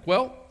 Pastor Mike?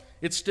 Well,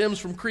 it stems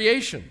from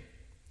creation.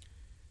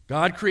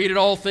 God created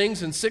all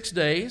things in 6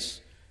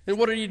 days, and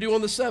what did he do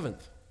on the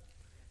 7th?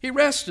 He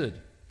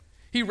rested.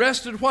 He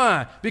rested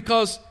why?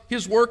 Because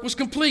his work was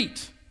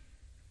complete.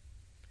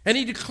 And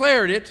he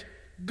declared it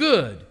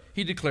good.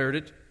 He declared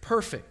it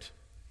perfect.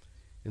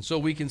 And so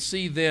we can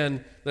see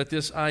then that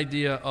this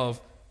idea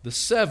of the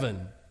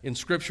 7 in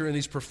Scripture in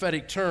these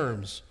prophetic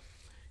terms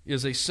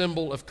is a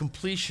symbol of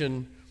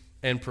completion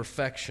and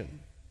perfection.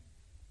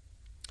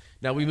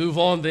 Now we move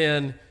on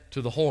then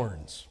to the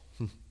horns.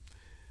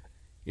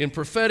 In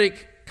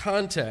prophetic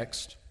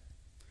context,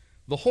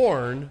 the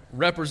horn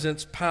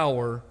represents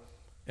power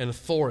and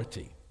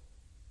authority.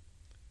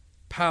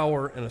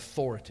 Power and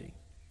authority.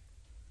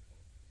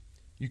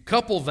 You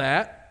couple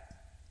that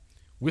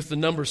with the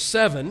number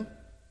 7,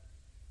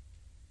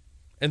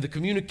 and the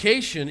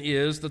communication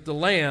is that the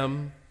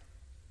Lamb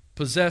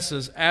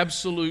possesses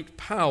absolute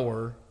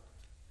power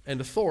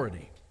and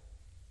authority.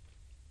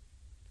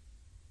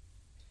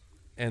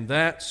 And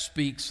that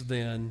speaks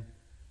then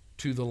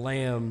to the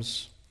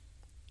Lamb's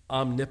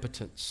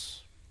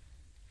omnipotence.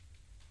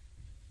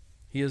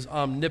 He is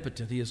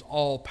omnipotent. He is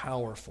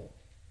all-powerful.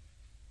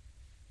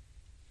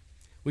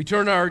 We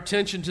turn our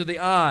attention to the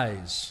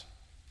eyes.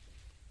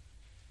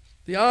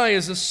 The eye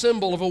is a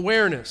symbol of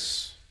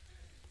awareness,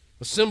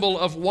 a symbol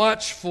of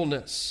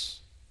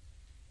watchfulness.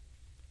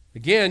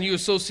 Again, you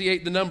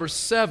associate the number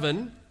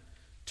 7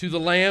 to the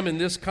Lamb in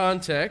this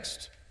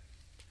context,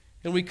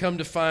 and we come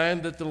to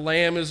find that the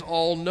Lamb is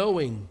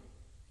all-knowing.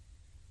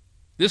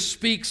 This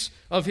speaks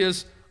of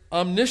his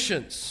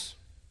omniscience.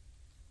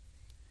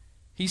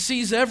 He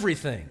sees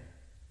everything.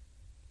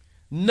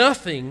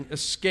 Nothing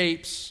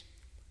escapes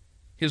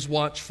his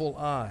watchful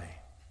eye.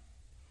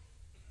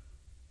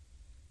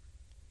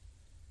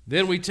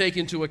 Then we take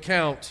into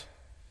account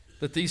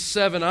that these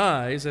 7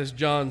 eyes, as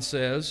John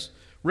says,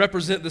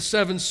 represent the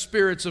 7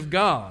 spirits of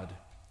God,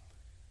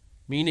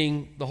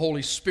 meaning the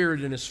Holy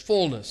Spirit in his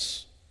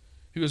fullness,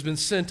 who has been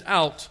sent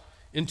out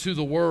into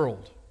the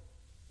world,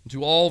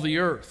 into all the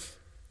earth.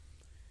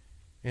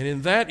 And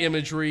in that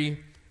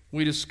imagery,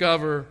 we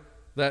discover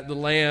that the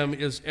Lamb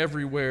is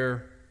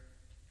everywhere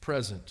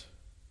present,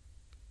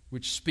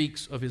 which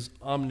speaks of his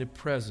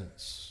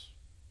omnipresence.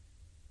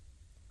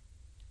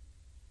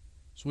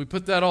 So we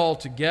put that all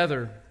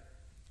together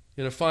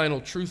in a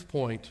final truth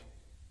point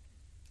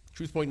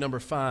number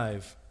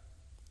 5,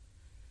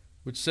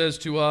 which says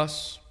to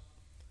us,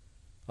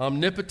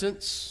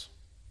 omnipotence,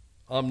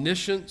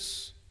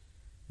 omniscience,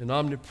 and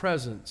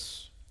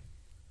omnipresence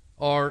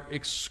are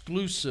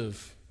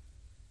exclusive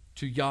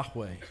to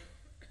Yahweh.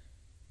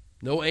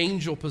 No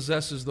angel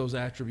possesses those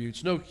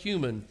attributes. No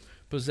human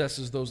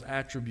possesses those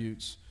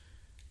attributes.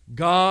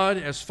 God,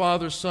 as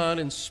Father, Son,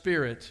 and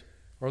Spirit,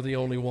 are the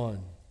only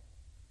one.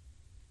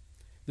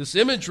 This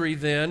imagery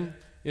then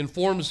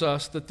informs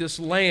us that this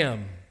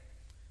Lamb,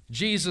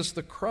 Jesus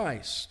the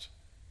Christ,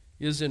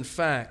 is in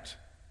fact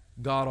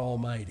God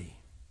Almighty.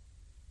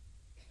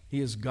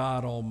 He is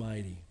God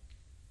Almighty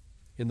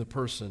in the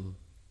person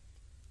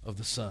of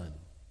the Son.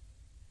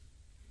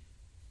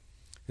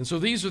 And so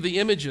these are the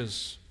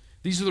images,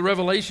 these are the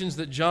revelations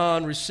that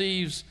John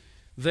receives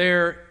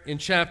there in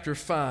chapter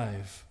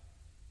 5.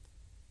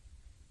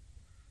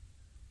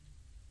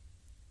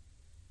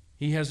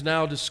 he has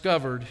now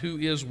discovered who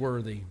is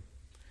worthy.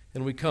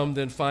 And we come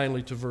then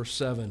finally to verse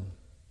 7,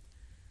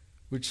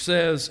 which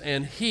says,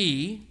 "And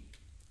he,"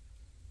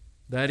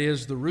 that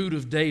is the root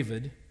of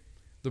David,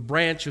 the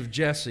branch of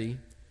Jesse,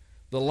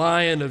 the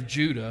Lion of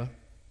Judah,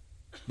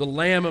 the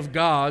Lamb of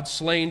God,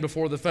 slain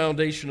before the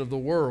foundation of the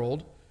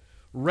world,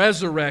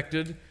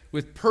 resurrected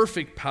with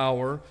perfect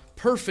power,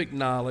 perfect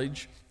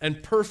knowledge,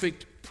 and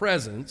perfect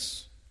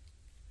presence,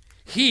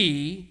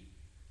 he,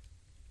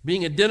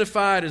 being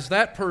identified as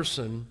that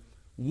person,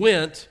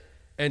 went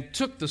and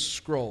took the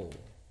scroll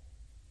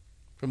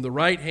from the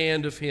right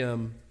hand of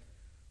him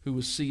who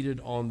was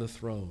seated on the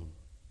throne.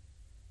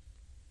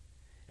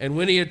 And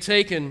when he had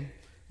taken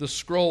the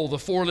scroll, the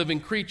 4 living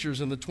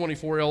creatures and the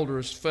 24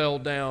 elders fell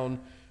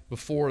down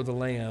before the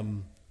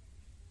Lamb.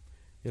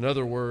 In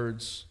other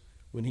words,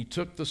 when he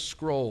took the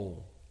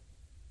scroll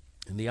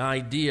and the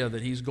idea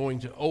that he's going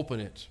to open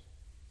it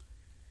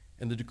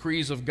and the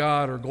decrees of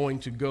God are going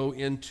to go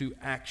into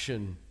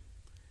action,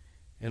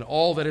 and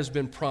all that has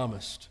been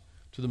promised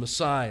to the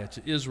Messiah,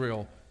 to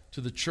Israel,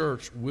 to the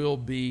church will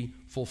be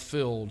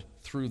fulfilled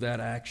through that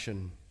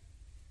action,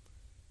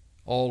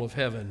 all of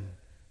heaven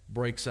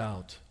breaks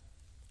out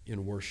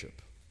in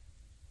worship.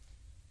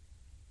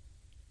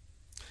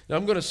 Now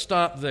I'm going to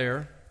stop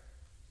there.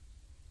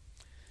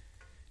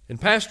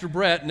 And Pastor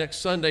Brett next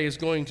Sunday is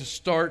going to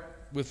start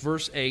with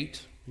verse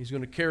 8. He's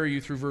going to carry you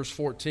through verse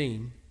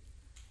 14.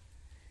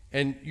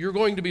 And you're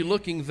going to be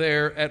looking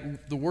there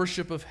at the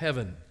worship of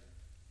heaven,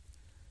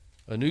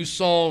 a new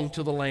song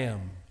to the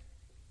Lamb.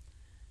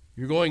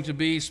 You're going to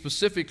be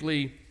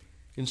specifically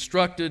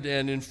instructed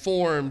and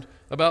informed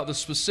about the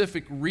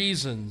specific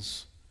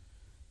reasons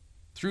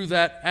through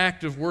that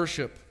act of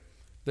worship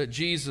that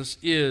Jesus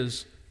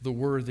is the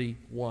worthy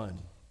one.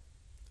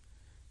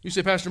 You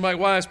say, Pastor Mike,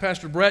 why is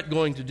Pastor Brett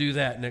going to do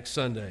that next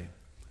Sunday?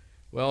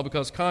 Well,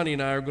 because Connie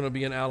and I are going to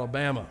be in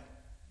Alabama.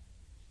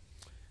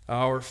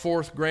 Our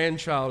 4th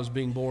grandchild is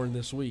being born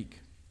this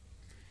week.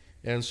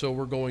 And so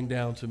we're going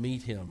down to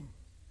meet him.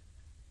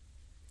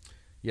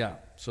 Yeah,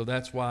 so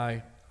that's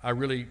why I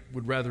really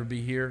would rather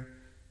be here,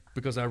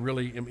 because I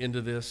really am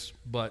into this,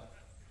 but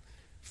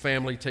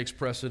family takes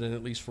precedent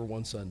at least for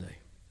one Sunday.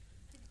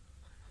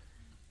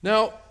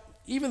 Now,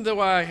 even though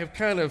I have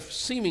kind of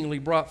seemingly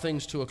brought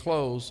things to a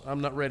close,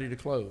 I'm not ready to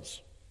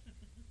close.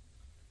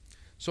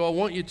 So I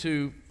want you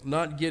to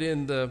not get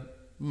in the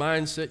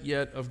mindset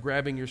yet of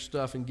grabbing your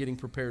stuff and getting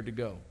prepared to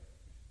go.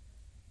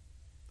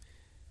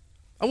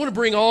 I want to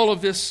bring all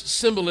of this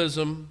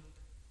symbolism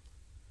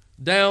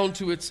down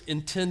to its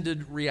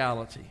intended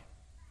reality.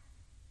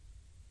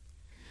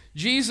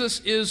 Jesus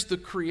is the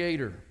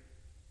Creator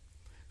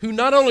who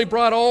not only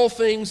brought all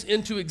things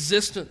into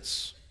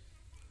existence,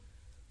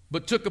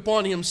 but took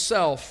upon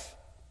himself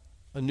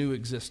a new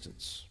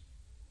existence.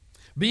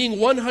 Being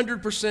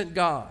 100%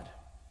 God,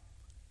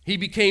 he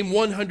became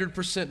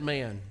 100%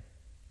 man.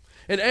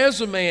 And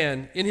as a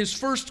man, in his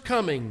first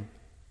coming,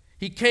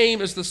 he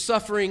came as the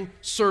suffering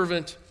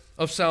servant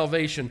of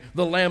salvation,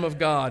 the Lamb of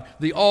God,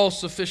 the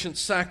all-sufficient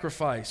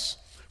sacrifice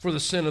for the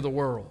sin of the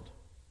world.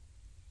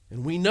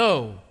 And we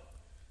know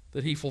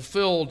that he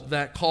fulfilled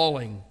that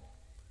calling.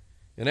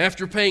 And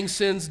after paying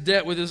sin's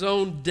debt with his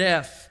own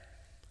death,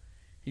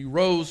 he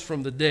rose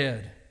from the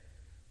dead,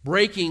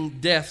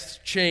 breaking death's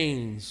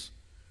chains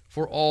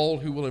for all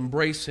who will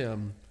embrace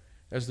him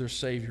as their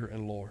Savior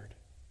and Lord.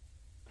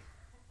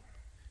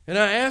 And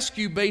I ask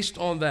you, based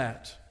on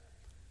that,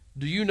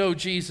 do you know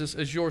Jesus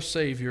as your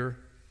Savior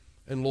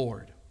and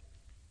Lord?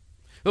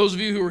 Those of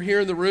you who are here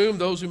in the room,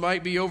 those who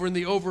might be over in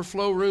the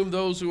overflow room,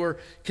 those who are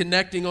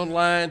connecting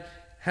online,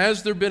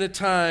 has there been a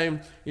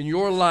time in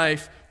your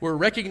life where,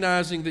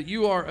 recognizing that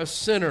you are a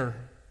sinner,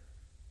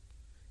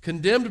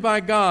 condemned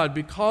by God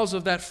because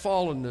of that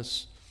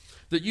fallenness,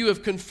 that you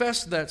have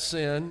confessed that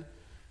sin,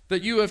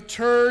 that you have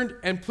turned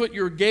and put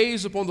your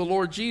gaze upon the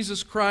Lord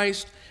Jesus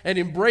Christ and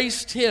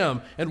embraced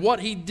him and what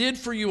he did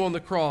for you on the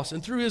cross,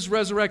 and through his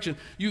resurrection,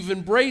 you've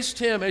embraced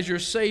him as your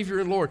Savior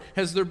and Lord?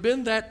 Has there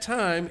been that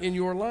time in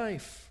your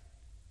life?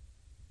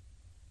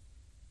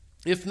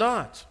 If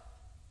not,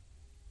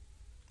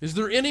 is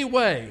there any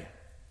way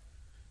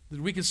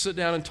that we can sit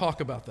down and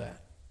talk about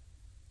that?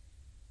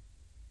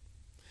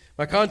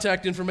 My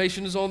contact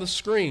information is on the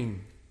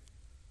screen.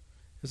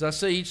 As I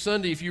say each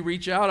Sunday, if you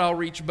reach out, I'll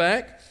reach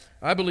back.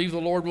 I believe the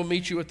Lord will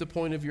meet you at the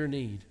point of your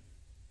need.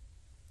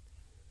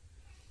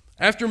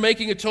 After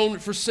making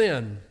atonement for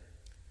sin,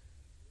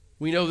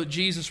 we know that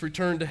Jesus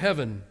returned to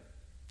heaven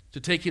to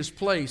take his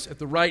place at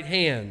the right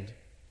hand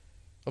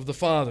of the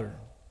Father.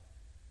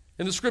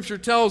 And the Scripture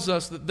tells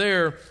us that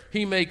there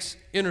he makes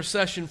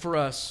intercession for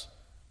us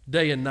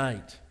day and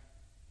night.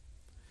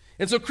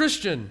 And so,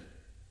 Christian,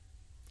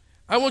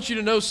 I want you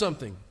to know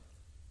something.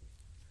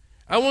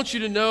 I want you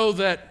to know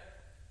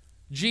that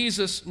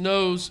Jesus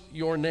knows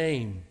your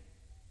name.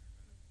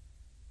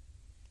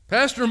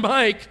 Pastor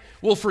Mike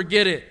will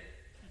forget it.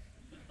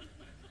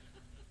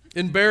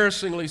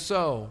 Embarrassingly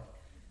so.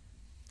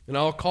 And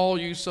I'll call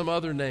you some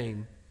other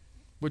name,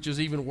 which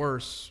is even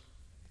worse.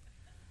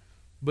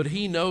 But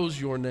he knows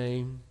your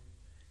name.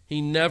 He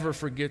never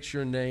forgets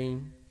your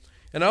name.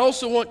 And I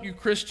also want you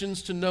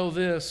Christians to know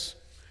this,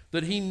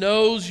 that He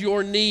knows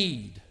your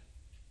need.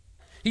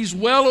 He's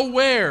well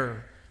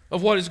aware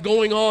of what is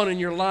going on in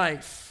your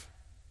life.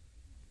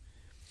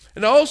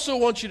 And I also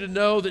want you to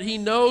know that He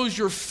knows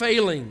your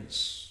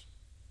failings.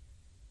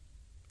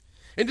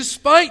 And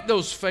despite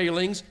those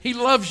failings, He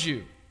loves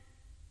you.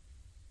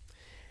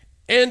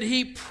 And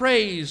He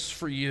prays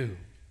for you.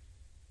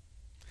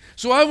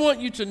 So I want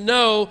you to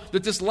know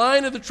that this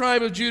Lion of the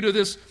tribe of Judah,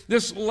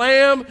 this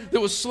Lamb that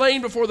was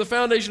slain before the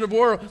foundation of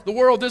the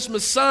world, this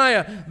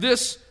Messiah,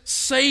 this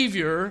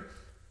Savior,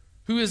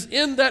 who is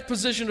in that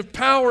position of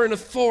power and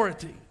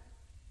authority,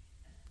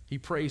 He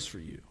prays for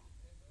you.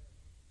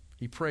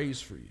 He prays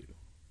for you.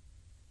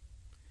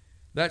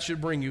 That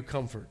should bring you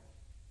comfort.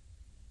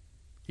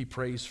 He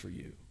prays for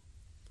you.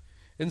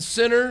 And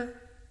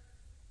sinner,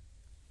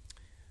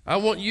 I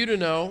want you to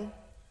know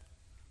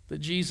that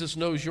Jesus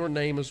knows your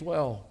name as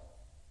well.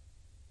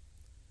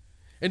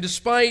 And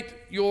despite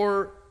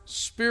your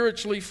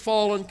spiritually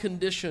fallen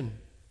condition,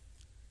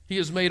 He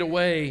has made a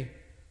way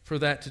for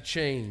that to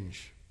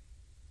change.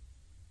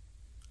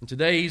 And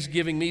today He's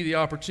giving me the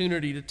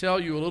opportunity to tell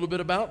you a little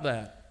bit about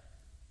that.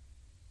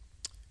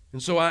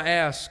 And so I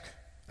ask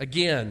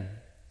again,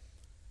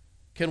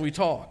 can we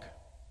talk?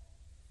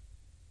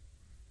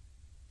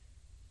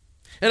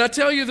 And I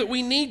tell you that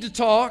we need to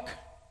talk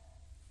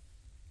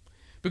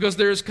because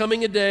there is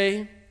coming a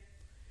day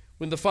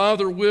when the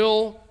Father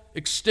will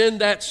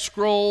extend that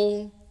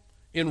scroll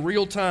in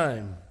real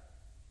time,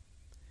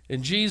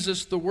 and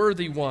Jesus, the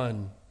worthy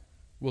one,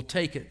 will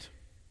take it.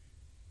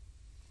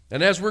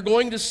 And as we're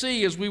going to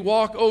see as we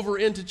walk over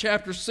into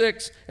chapter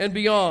 6 and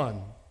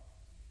beyond,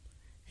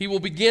 He will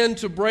begin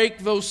to break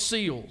those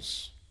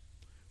seals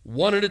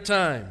one at a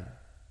time.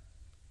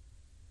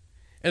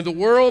 And the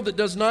world that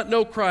does not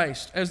know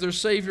Christ as their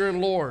Savior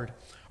and Lord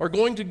are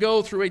going to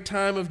go through a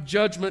time of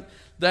judgment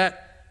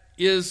that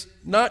is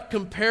not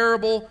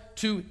comparable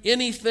to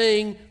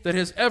anything that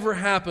has ever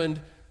happened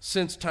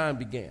since time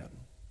began.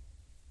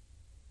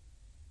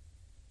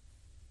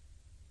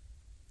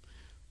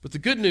 But the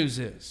good news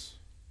is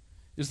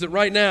that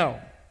right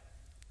now,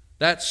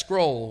 that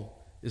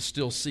scroll is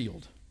still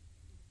sealed.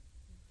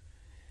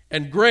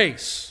 And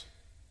grace,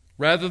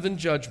 rather than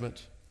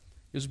judgment,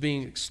 is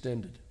being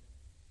extended.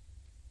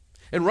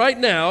 And right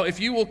now, if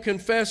you will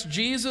confess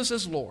Jesus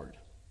as Lord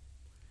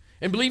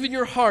and believe in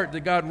your heart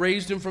that God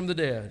raised Him from the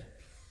dead,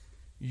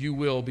 you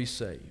will be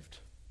saved.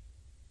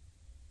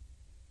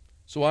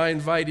 So I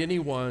invite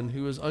anyone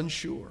who is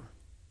unsure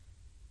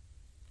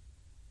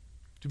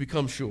to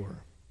become sure.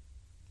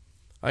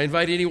 I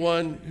invite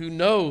anyone who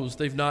knows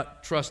they've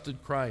not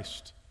trusted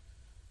Christ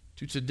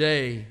to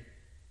today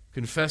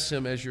confess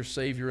Him as your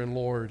Savior and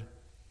Lord.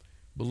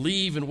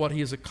 Believe in what He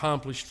has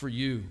accomplished for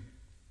you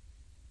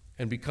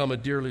and become a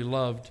dearly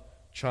loved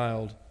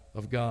child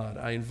of God.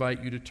 I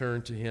invite you to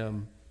turn to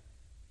Him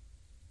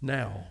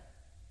now.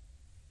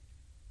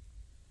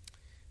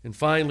 And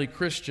finally,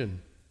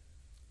 Christian,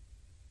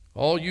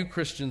 all you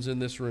Christians in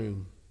this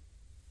room,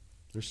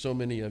 there's so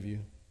many of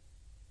you.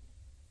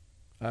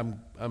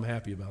 I'm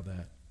happy about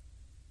that.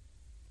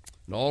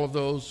 And all of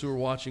those who are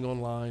watching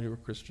online who are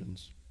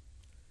Christians,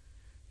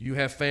 you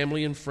have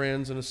family and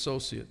friends and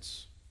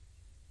associates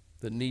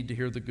that need to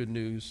hear the good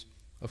news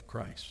of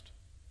Christ.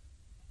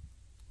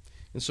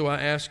 And so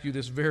I ask you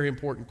this very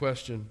important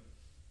question.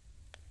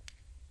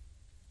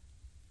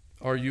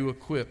 Are you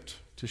equipped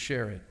to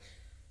share it?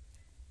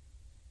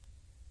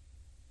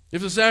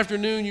 If this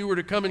afternoon you were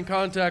to come in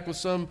contact with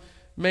some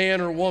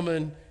man or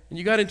woman and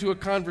you got into a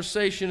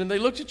conversation and they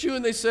looked at you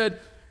and they said,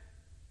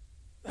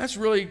 that's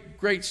really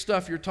great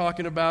stuff you're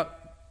talking about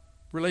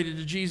related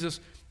to Jesus.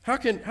 How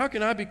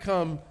can I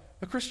become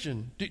a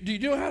Christian? Do you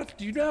know how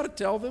to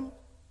tell them?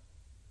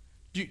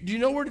 Do you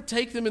know where to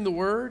take them in the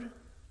Word?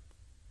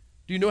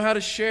 Do you know how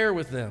to share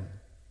with them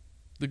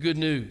the good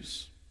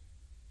news?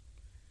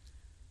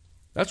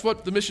 That's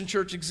what the Mission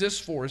Church exists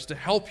for, is to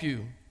help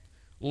you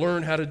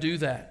learn how to do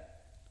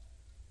that,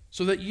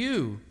 so that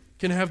you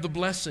can have the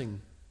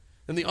blessing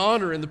and the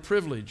honor and the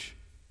privilege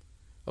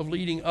of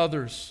leading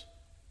others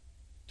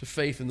to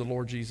faith in the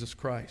Lord Jesus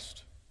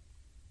Christ.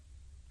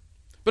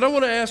 But I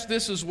want to ask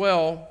this as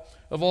well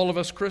of all of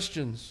us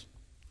Christians.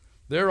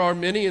 There are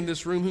many in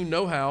this room who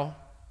know how.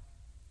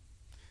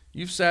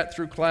 You've sat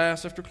through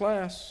class after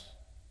class.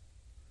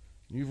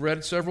 You've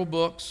read several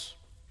books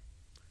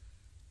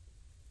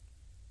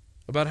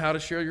about how to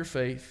share your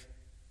faith.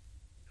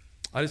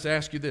 I just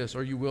ask you this,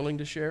 are you willing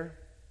to share?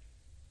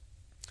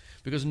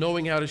 Because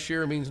knowing how to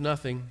share means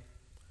nothing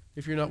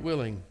if you're not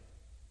willing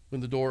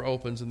when the door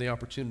opens and the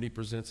opportunity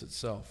presents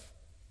itself.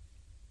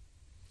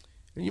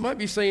 And you might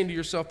be saying to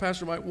yourself,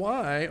 Pastor Mike,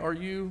 why are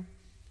you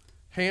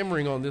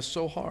hammering on this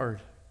so hard?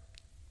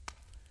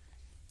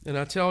 And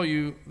I tell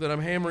you that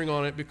I'm hammering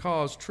on it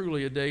because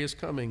truly a day is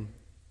coming.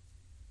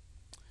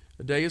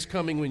 A day is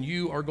coming when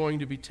you are going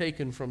to be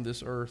taken from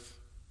this earth,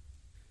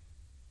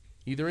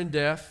 either in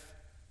death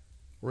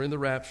or in the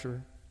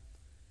rapture,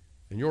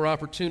 and your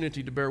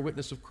opportunity to bear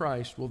witness of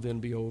Christ will then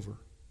be over.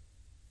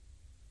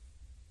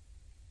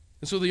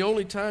 And so the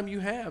only time you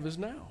have is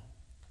now.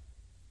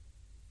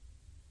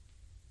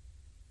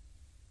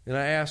 And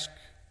I ask,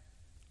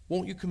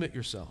 won't you commit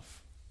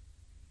yourself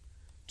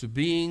to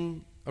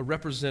being a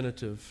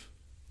representative,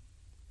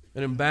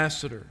 an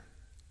ambassador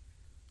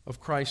of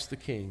Christ the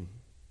King?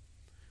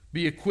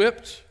 Be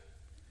equipped,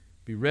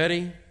 be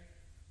ready,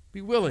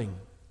 be willing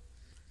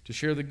to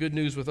share the good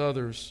news with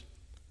others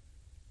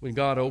when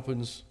God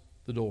opens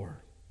the door.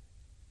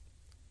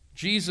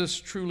 Jesus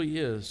truly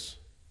is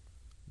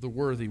the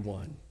worthy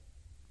one.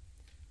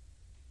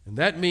 And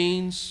that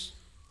means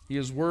he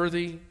is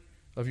worthy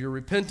of your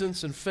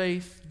repentance and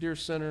faith, dear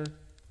sinner,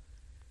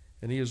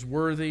 and he is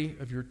worthy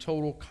of your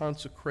total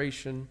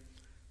consecration,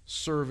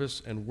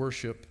 service, and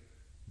worship,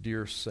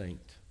 dear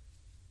saint.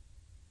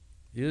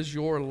 Is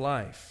your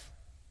life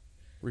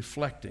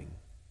reflecting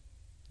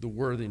the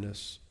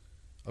worthiness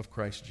of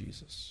Christ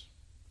Jesus?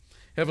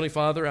 Heavenly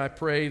Father, I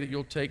pray that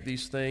you'll take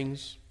these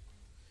things,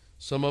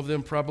 some of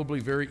them probably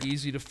very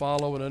easy to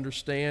follow and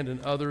understand,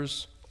 and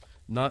others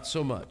not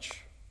so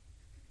much.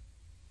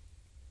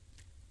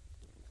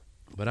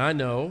 But I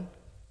know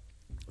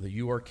that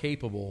you are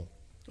capable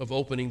of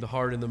opening the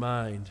heart and the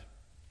mind,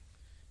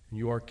 and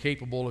you are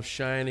capable of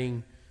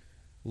shining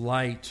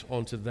light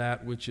onto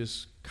that which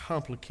is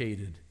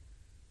complicated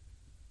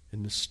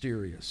and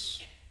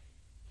mysterious.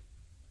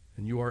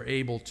 And you are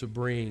able to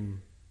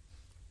bring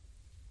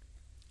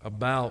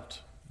about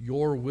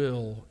your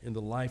will in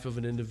the life of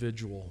an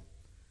individual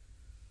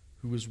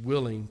who is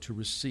willing to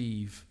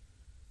receive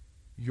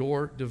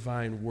your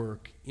divine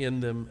work in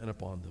them and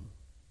upon them.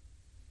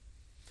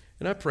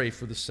 And I pray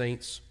for the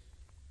saints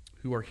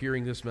who are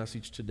hearing this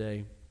message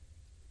today,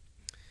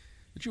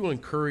 that you will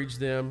encourage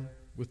them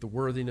with the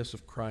worthiness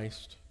of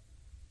Christ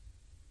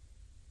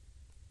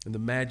and the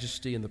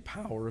majesty and the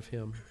power of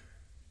him,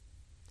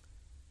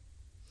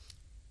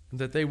 and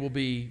that they will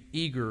be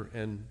eager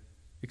and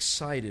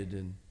excited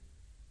and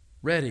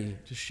ready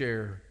to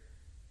share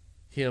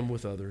him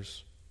with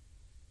others.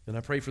 And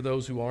I pray for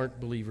those who aren't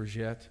believers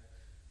yet,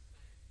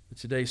 that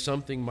today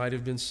something might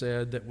have been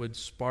said that would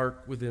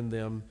spark within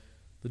them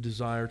the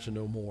desire to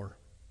know more,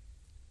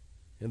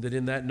 and that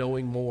in that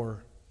knowing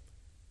more,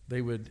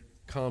 they would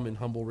come in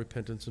humble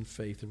repentance and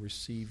faith and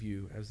receive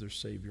you as their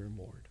Savior and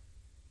Lord.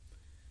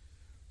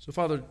 So,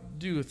 Father,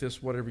 do with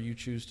this whatever you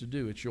choose to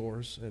do. It's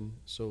yours, and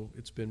so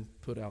it's been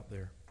put out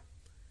there.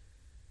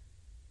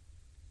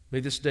 May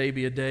this day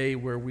be a day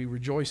where we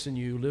rejoice in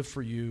you, live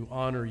for you,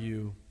 honor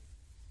you.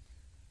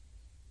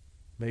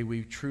 May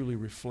we truly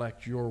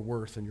reflect your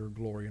worth and your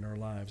glory in our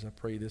lives. I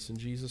pray this in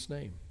Jesus'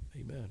 name.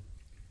 Amen.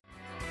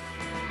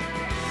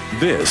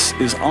 This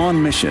is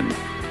On Mission.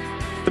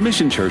 The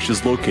Mission Church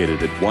is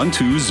located at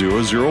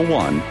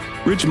 12001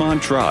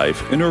 Ridgemont Drive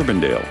in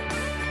Urbandale.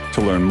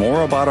 To learn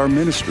more about our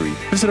ministry,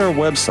 visit our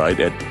website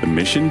at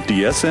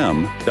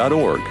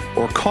themissiondsm.org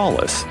or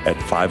call us at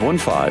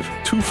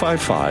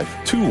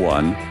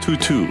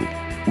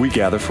 515-255-2122. We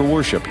gather for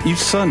worship each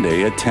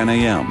Sunday at 10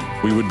 a.m.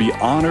 We would be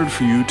honored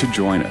for you to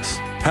join us.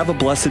 Have a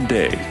blessed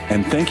day,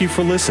 and thank you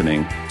for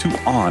listening to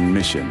On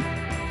Mission.